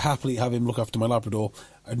guy. I'd happily have him look after my Labrador.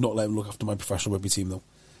 I'd not let him look after my professional rugby team, though.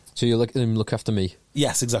 So you let him look after me?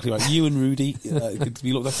 Yes, exactly right. You and Rudy could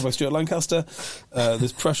be looked after by Stuart Lancaster.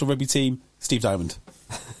 This professional rugby team, Steve Diamond.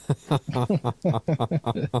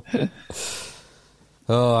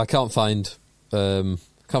 Oh, I can't find a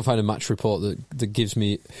match report that gives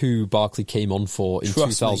me who Barkley came on for in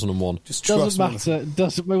 2001. Just doesn't matter.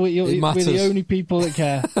 We're the only people that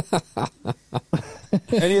care.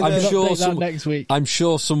 Next week. I'm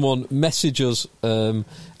sure someone message us at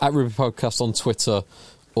Rugby Podcast on Twitter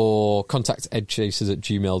or contact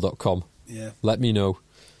edchasers@gmail.com. Yeah. Let me know.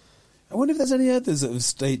 I wonder if there's any others that have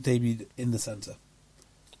debuted in the centre.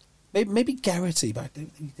 Maybe Garrity, but I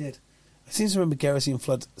don't think he did. I seem to remember Garrity and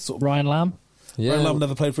Flood sort of... Ryan Lamb? Yeah. Ryan Lamb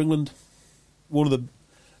never played for England. One of the...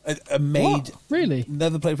 A maid... What? Really?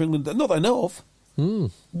 Never played for England. Not that I know of.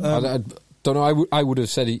 I don't know. I would have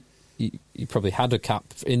said he probably had a cap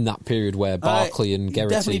in that period where Barkley and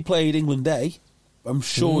Garrity... He definitely played England A. I'm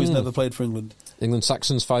sure he's never played for England. England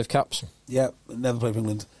Saxons, 5 caps. Yeah, never played for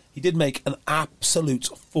England. He did make an absolute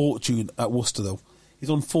fortune at Worcester, though. He's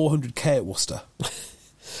on 400k at Worcester.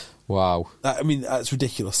 Wow. I mean, that's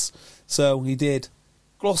ridiculous. So he did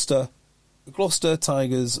Gloucester,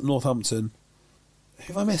 Tigers, Northampton.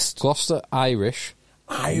 Who have I missed? Gloucester, Irish,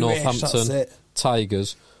 Northampton, that's it.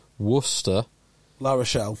 Tigers, Worcester, La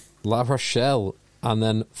Rochelle, and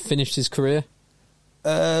then finished his career?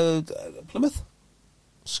 Plymouth?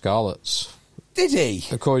 Scarlets. Did he?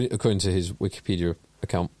 According to his Wikipedia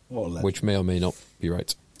account, What a legend. which may or may not be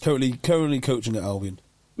right. Currently coaching at Albion.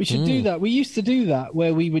 We should do that. We used to do that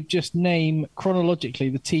where we would just name chronologically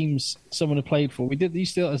the teams someone had played for. We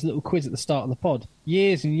used to do that as a little quiz at the start of the pod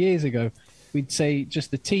years and years ago. We'd say just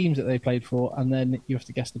the teams that they played for, and then you have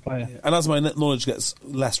to guess the player. Yeah. And as my knowledge gets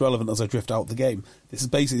less relevant as I drift out the game, this is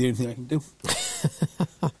basically the only thing I can do.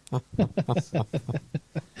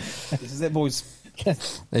 This is it, boys.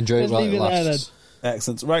 Enjoy it while it lasts.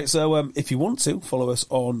 Excellent. Right, so if you want to, follow us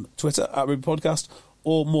on Twitter at Rugby Podcast,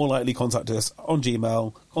 or more likely contact us on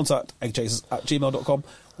Gmail, contact@eggchasers@gmail.com.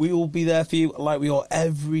 We will be there for you like we are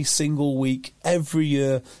every single week, every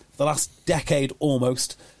year, for the last decade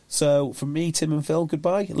almost. So from me, Tim and Phil,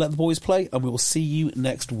 goodbye. Let the boys play, and we will see you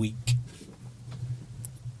next week.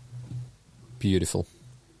 Beautiful.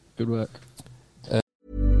 Good work.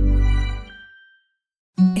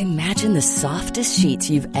 Imagine the softest sheets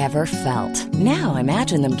you've ever felt. Now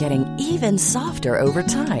imagine them getting even softer over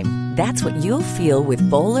time. That's what you'll feel with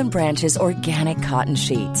Boll & Branch's organic cotton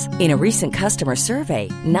sheets. In a recent customer survey,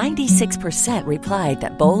 96% replied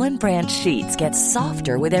that Boll & Branch sheets get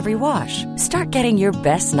softer with every wash. Start getting your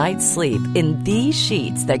best night's sleep in these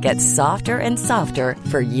sheets that get softer and softer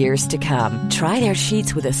for years to come. Try their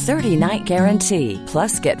sheets with a 30-night guarantee.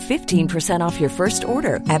 Plus, get 15% off your first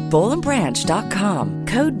order at bollandbranch.com.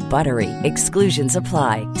 Code BUTTERY. Exclusions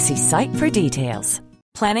apply. See site for details.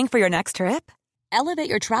 Planning for your next trip? Elevate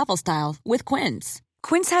your travel style with Quince.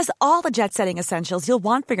 Quince has all the jet-setting essentials you'll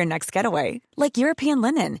want for your next getaway, like European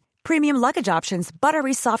linen, premium luggage options,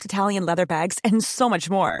 buttery soft Italian leather bags, and so much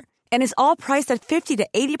more. And is all priced at 50 to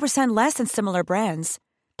 80% less than similar brands.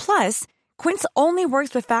 Plus, Quince only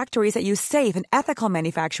works with factories that use safe and ethical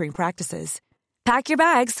manufacturing practices. Pack your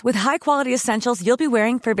bags with high-quality essentials you'll be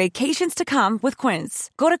wearing for vacations to come with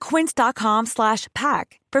Quince. Go to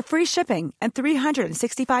quince.com/pack for free shipping and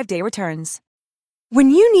 365-day returns. When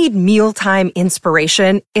you need mealtime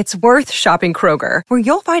inspiration, it's worth shopping Kroger, where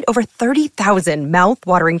you'll find over 30,000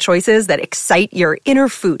 mouth-watering choices that excite your inner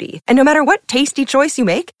foodie. And no matter what tasty choice you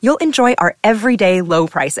make, you'll enjoy our everyday low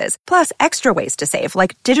prices, plus extra ways to save,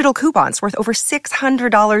 like digital coupons worth over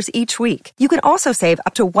 $600 each week. You can also save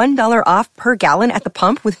up to $1 off per gallon at the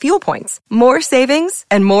pump with fuel points. More savings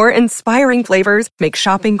and more inspiring flavors make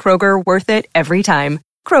shopping Kroger worth it every time.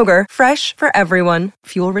 Kroger, fresh for everyone.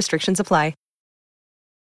 Fuel restrictions apply.